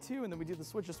eliminate 2, and then we do the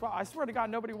switch or swap. I swear to God,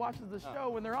 nobody watches the show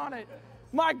when they're on it.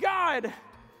 My God!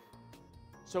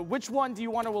 So which one do you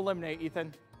want to eliminate,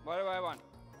 Ethan? What do I want?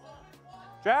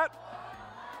 Chat.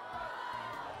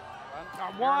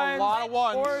 One. A lot of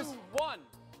ones. 1.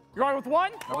 You're going with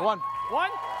 1? Number 1. 1?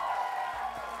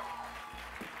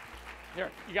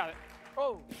 Here, you got it.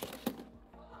 Oh.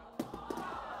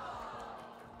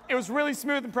 It was really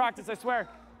smooth in practice, I swear.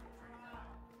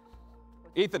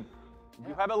 Ethan,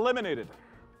 you have eliminated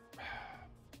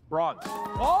bronze.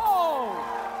 Oh!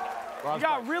 Bronze You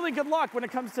got prize. really good luck when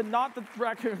it comes to not the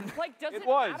raccoon. Like, does it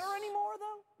was. matter anymore,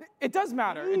 though? It does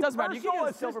matter. It does matter. You can Personal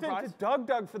get a silver prize. assistant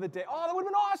to Doug for the day. Oh, that would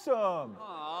have been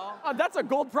awesome. That's a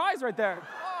gold prize right there.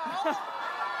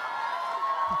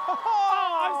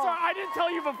 Oh, I'm sorry. I didn't tell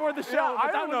you before the show. Yeah, but I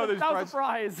that don't know was a, this that was a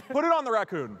prize. Put it on the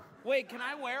raccoon. Wait, can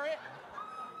I wear it?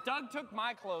 Doug took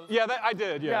my clothes. Yeah, I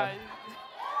did, yeah.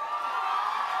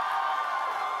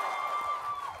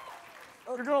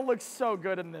 You're going to look so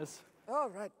good in this. All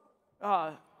right.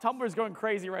 Tumblr's going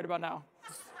crazy right about now.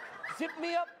 Zip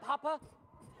me up, Papa.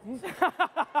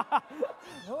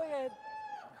 Go ahead.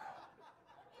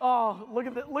 Oh, look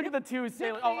at the two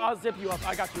sailors. Oh, I'll zip you up.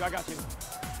 I got you.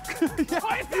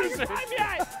 Why is it your time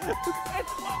yet?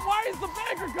 Why is the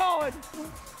banker calling?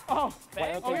 Oh,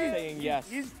 Banker saying yes.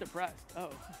 He's depressed. Oh,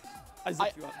 I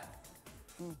zipped you up.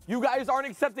 You guys aren't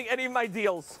accepting any of my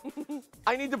deals.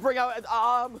 I need to bring out.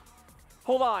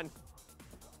 Hold on.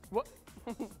 What?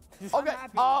 Okay.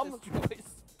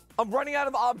 I'm running out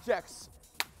of objects.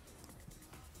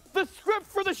 The script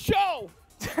for the show.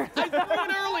 I threw it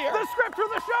earlier. The script for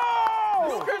the show!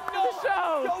 The script for the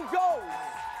show goes.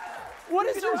 What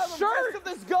is your The shirt? rest of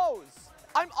this goes.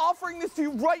 I'm offering this to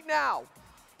you right now.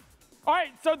 All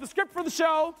right, so the script for the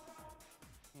show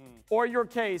or your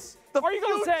case. Are you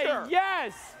going to say future.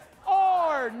 yes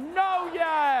or no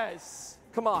yes?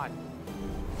 Come on.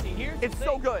 See, here's the It's thing.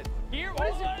 so good.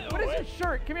 What is your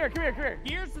shirt? Come here.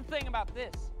 Here's the thing about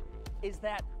this, is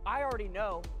that I already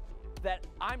know that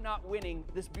I'm not winning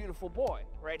this beautiful boy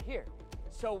right here.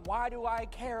 So why do I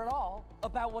care at all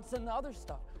about what's in the other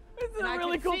stuff? It's And a I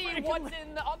really can cool. see what's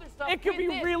in the other stuff. It could in be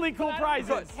this, really cool but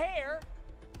prizes. I don't care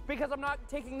because I'm not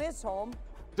taking this home.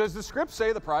 Does the script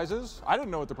say the prizes? I didn't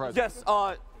know what the prizes Yes.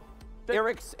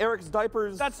 Eric's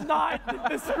diapers. That's not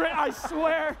the script. I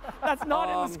swear, that's not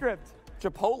in the script.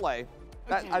 Chipotle.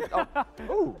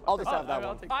 I'll just have that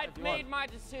one. I've made my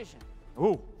decision.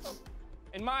 Ooh.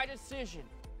 And my decision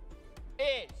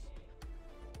is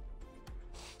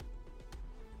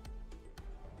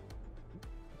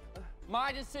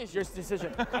my decision. Your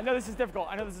decision. I know this is difficult.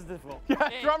 Yeah,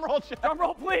 drum roll, Chad. Drum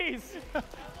roll, please.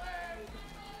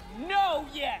 No,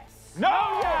 yes.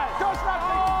 No, yes. Does not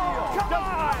take the deal. Come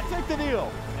on. Does not take the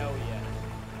deal. No,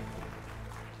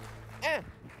 yes.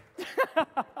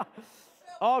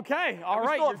 Okay, all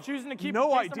right. still You're have choosing to keep no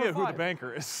case idea number who the 5.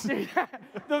 banker is.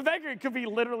 The banker could be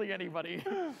literally anybody.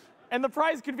 And the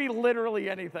prize could be literally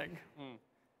anything.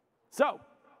 So,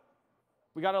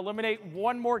 we got to eliminate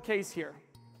one more case here.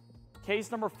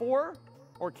 Case number 4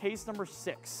 or case number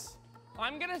 6?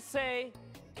 I'm going to say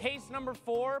case number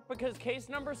 4 because case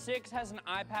number 6 has an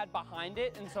iPad behind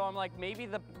it. And so I'm like, maybe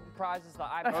the prize is the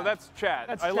iPad. Oh, that's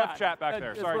chat. I left chat back there.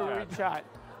 That's Sorry, where we chat. chat.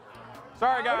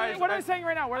 Sorry, guys. What are we saying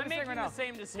right now? I'm making the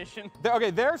same decision.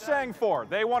 Okay, they're saying 4.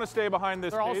 They want to stay behind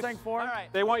this They're all case. saying 4? All right.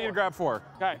 They want you to grab 4.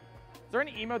 Okay. Is there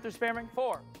any emote they're spamming?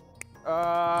 4.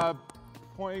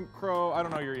 PointCrow. I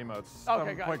don't know your emotes.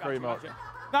 Okay, got PointCrow it. emote.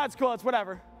 No, it's cool. It's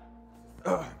whatever.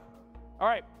 All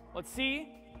right. Let's see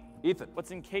Ethan.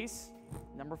 what's in case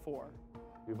number 4.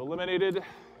 We've eliminated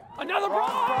Another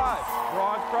bronze prize! prize.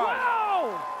 Bronze prize.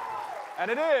 Wow! And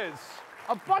it is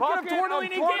A bucket of Tortellini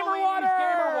Gamer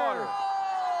Water!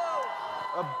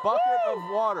 A bucket of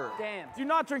water. Damn. Do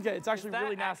not drink it. It's actually Is that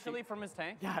really nasty. actually from his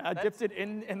tank? Yeah, I dipped it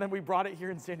in, and then we brought it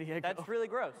here in San Diego. That's really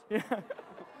gross. Yeah.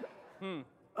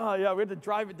 Oh, yeah, we had to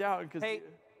drive it down. Hey,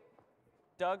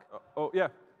 Doug, Oh, yeah.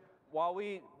 while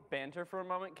we banter for a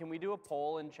moment, can we do a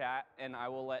poll in chat, and I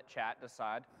will let chat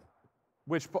decide?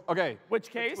 Okay. Which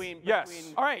case?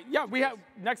 Yes. All right, yeah, we have,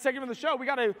 next segment of the show, we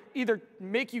got to either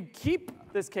make you keep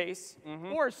this case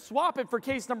or swap it for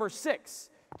case number 6.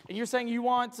 And you're saying you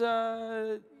want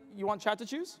chat to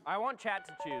choose? I want chat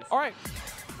to choose. All right.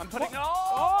 I'm putting.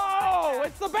 Oh,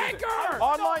 it's the banker!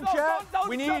 Online chat,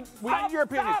 we need your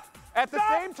opinion. Stop. At the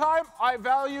same time, I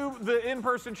value the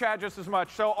in-person chat just as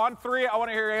much. So on 3, I want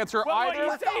to hear your answer. What are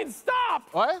you saying? Stop!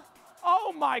 What?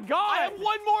 Oh my God! I have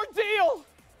one more deal.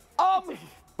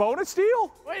 Bonus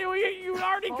deal? Wait, you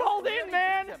already called in,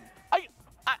 man.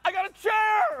 I got a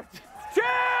chair.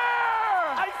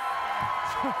 Chair!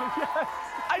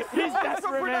 He's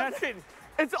desperate, man.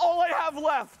 It's all I have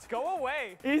left. Go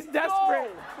away. He's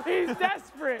desperate. He's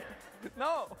desperate.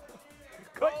 No.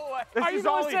 Go away. This Are you is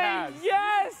all going to he say has.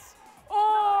 yes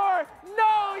or no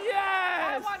I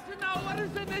yes? want to know what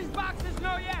is in these boxes.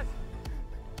 No, yes.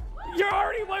 You're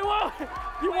already, wait, what?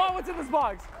 You want what's in this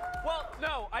box? Well,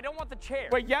 no, I don't want the chair.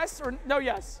 Wait, yes or no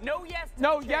yes? No, yes. To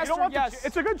No, the chair. yes You don't or want yes?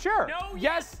 it's a good chair. No,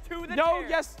 Yes to the no, chair.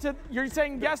 yes to, you're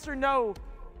saying yes or no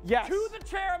yes? To the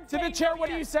chair. I'm To the saying chair, no, what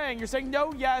are yes. you saying? You're saying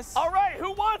no, yes. All right,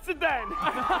 who wants it then?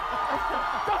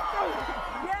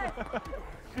 Yes.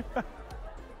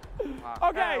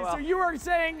 Okay, well. so you are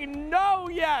saying no,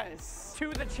 yes. To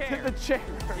the chair. To the chair.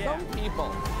 Yeah. Some people.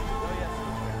 No, yes.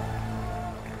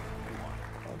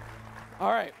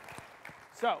 All right.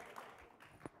 So,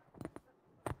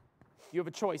 you have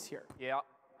a choice here Yeah.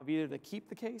 of either to keep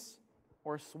the case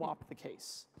or swap the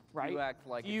case, right? You act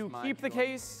like Do you it's my keep the choice.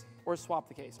 case or swap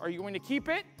the case? Are you going to keep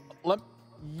it?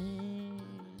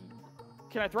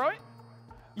 Can I throw it?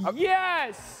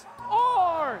 Yes!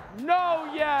 Or or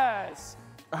no yes?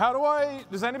 How do I,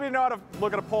 does anybody know how to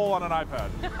look at a poll on an iPad?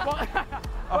 Well,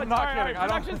 I'm not kidding. I don't.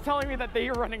 Production's telling me that they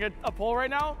are running a poll right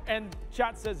now, and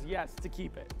chat says yes to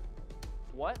keep it.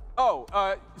 What? Oh,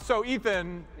 so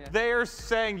Ethan, they're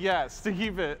saying yes to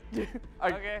keep it.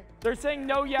 Okay. They're saying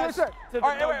no yes to the All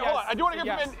right, no wait, yes. hold on. I do want to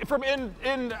yes. get from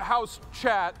in-house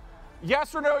chat.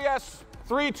 Yes or no yes?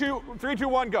 3, 2,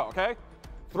 1, go, okay?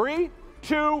 3,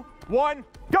 2, 1,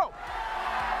 go!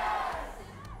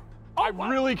 Oh, I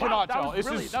really cannot tell.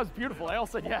 That was beautiful. They all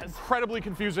said yes. Incredibly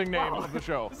confusing name of the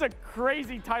show. This is a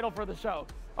crazy title for the show.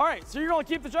 All right, so you're going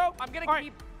to keep the show? I'm going to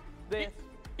keep this.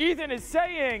 Ethan is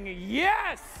saying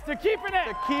yes to keeping it.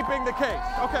 To keeping the case.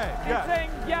 Okay, He's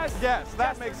saying yes. Yes,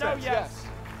 that yes makes no sense. Yes.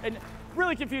 And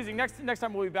really confusing. Next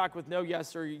time we'll be back with no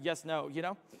yes or yes no, you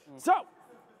know? So,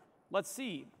 let's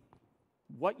see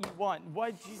what you want.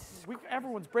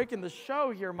 Everyone's breaking the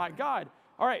show here, my God.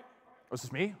 All right. Oh, is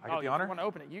this me? I get the honor? You want to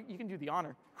open it. You can do the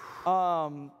honor.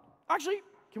 Actually,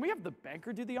 can we have the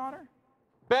banker do the honor?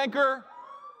 Banker.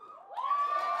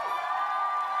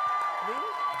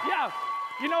 Yeah.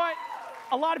 You know what?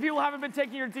 A lot of people haven't been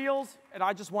taking your deals, and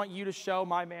I just want you to show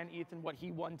my man Ethan what he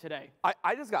won today.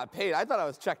 I just got paid. I thought I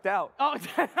was checked out. Oh.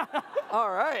 All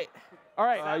right. All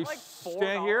right. You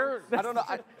stand here. I don't know.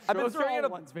 I've been staring at a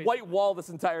white wall this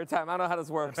entire time. I don't know how this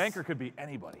works. The banker could be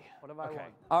anybody. What have I won?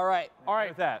 All right. All right.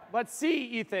 With that. Let's see,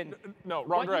 Ethan. No,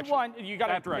 wrong direction. What you want? You got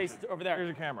That to direction. face over there. Here's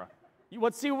your camera.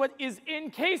 Let's see what is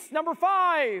in case number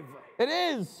 5. It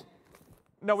is.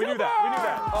 No, we knew that. We knew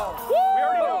that. Oh. We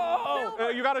already know.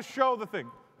 You got to show the thing.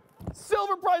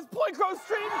 Silver prize PointCrow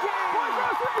Stream King.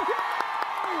 PointCrow Stream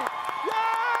King.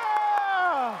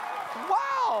 Yeah!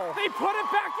 Wow. They put it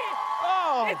back in.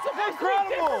 Oh, It's supposed incredible.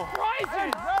 to be different prizes.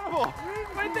 Incredible.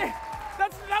 But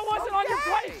that wasn't on your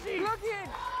prize sheet. Look at.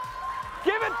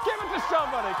 Give it to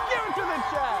somebody. Give it to the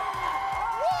chat.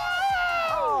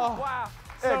 Whoa. Wow.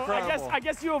 So Incredible. I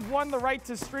guess you have won the right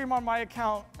to stream on my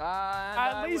account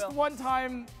at least one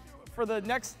time for the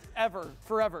next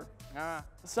forever.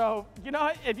 So, you know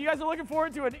what? If you guys are looking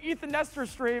forward to an Ethan Nestor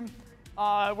stream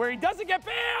where he doesn't get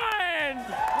banned.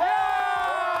 Yeah!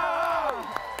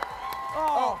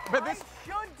 Oh, but this. I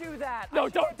should do that. No,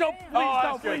 don't,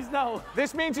 please, no.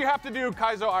 This means you have to do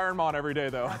Kaizo Ironmon every day,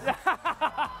 though.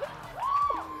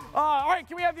 All right,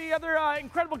 can we have the other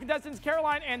incredible contestants,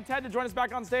 Caroline and Ted, to join us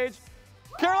back on stage?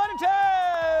 Caroline and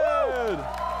Ted!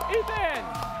 Woo! Ethan,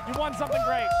 you won something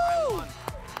great. I won.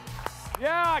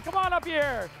 Yeah, come on up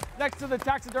here, next to the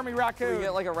taxidermy raccoon. Can we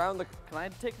get like around the? Can I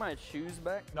take my shoes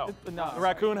back? No. No. The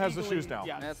raccoon has the shoes now.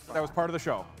 Yeah. That's fine. That was part of the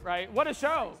show. Right, what a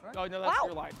show. Oh, no, that's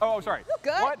your line. Oh, sorry.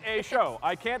 Good. What a show.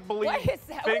 I can't believe What is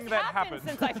that? thing What's that happened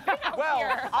happened. since I've been out Well,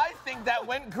 here? I think that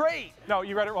went great. No,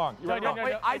 you read it wrong. You read it wrong.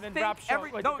 No, I and then think wrap show.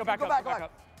 Wait, go back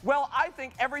up. Well, I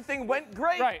think everything went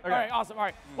great. Right, Okay. all right, awesome, all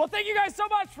right. Well, thank you guys so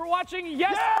much for watching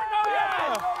Yes or No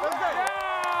Yes. That's great.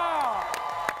 Yeah!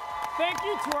 Thank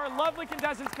you to our lovely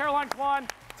contestants, Caroline Kwan,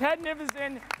 Ted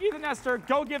Nivison, Ethan Nestor.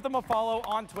 Go give them a follow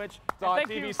on Twitch. And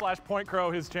thank you.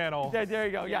 .tv/PointCrow, his channel. There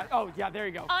you go, yeah. Oh, yeah, there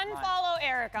you go. Unfollow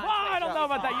Eric on Well, Twitch. I don't know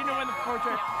about that. You know in the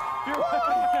portrait.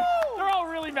 They're all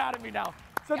really mad at me now.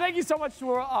 So thank you so much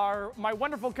to my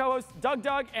wonderful co-host,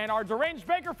 Doug, and our deranged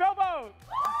banker, Philbo.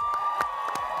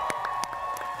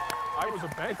 I was a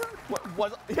banker?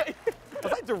 Was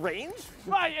I deranged?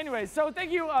 Right, anyway, so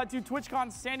thank you to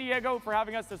TwitchCon San Diego for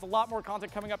having us. There's a lot more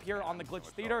content coming up here on the Glitch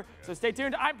Theater, so stay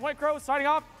tuned. I'm PointCrow, signing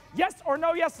off. Yes or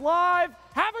No Yes Live.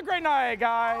 Have a great night,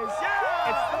 guys. Yeah!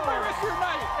 It's the Enjoy the morning. rest of your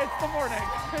night. It's the morning.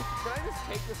 Can I just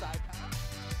take this iPad?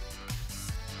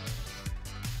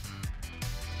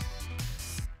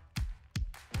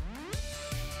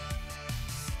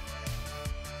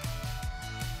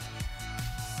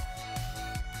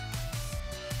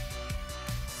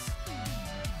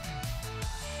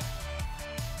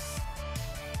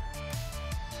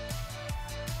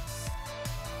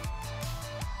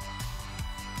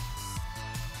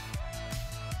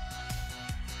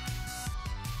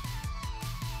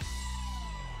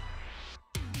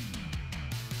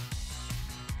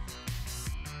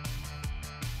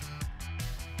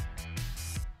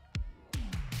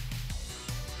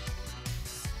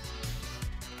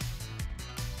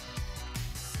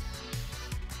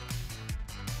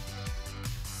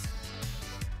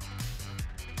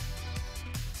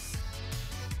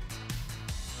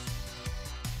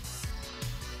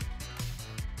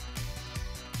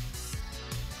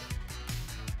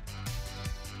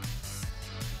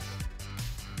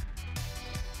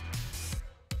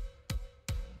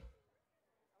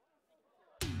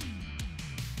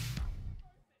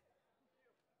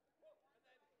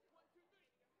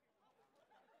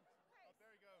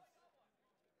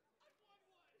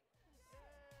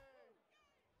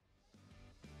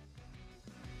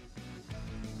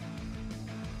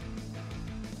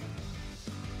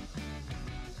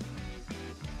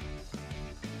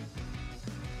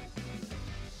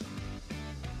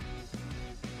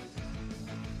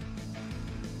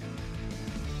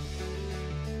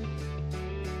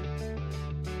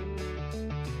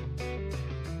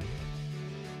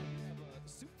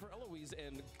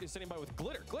 is sitting by with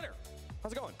Glitter. Glitter,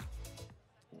 how's it going?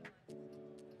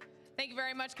 Thank you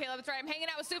very much, Caleb. That's right. I'm hanging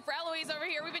out with Super Eloise over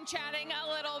here. We've been chatting a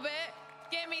little bit.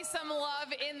 Give me some love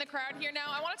in the crowd here. Now,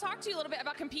 I want to talk to you a little bit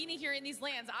about competing here in these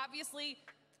lands. Obviously,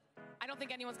 I don't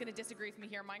think anyone's going to disagree with me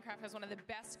here. Minecraft has one of the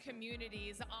best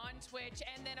communities on Twitch,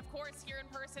 and then, of course, here in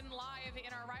person live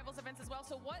in our Rivals events as well.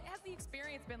 So what has the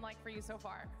experience been like for you so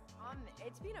far?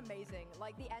 It's been amazing.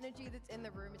 Like, the energy that's in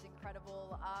the room is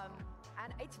incredible,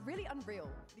 and it's really unreal.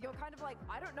 You're kind of like,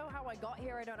 I don't know how I got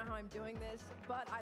here. I don't know how I'm doing this, but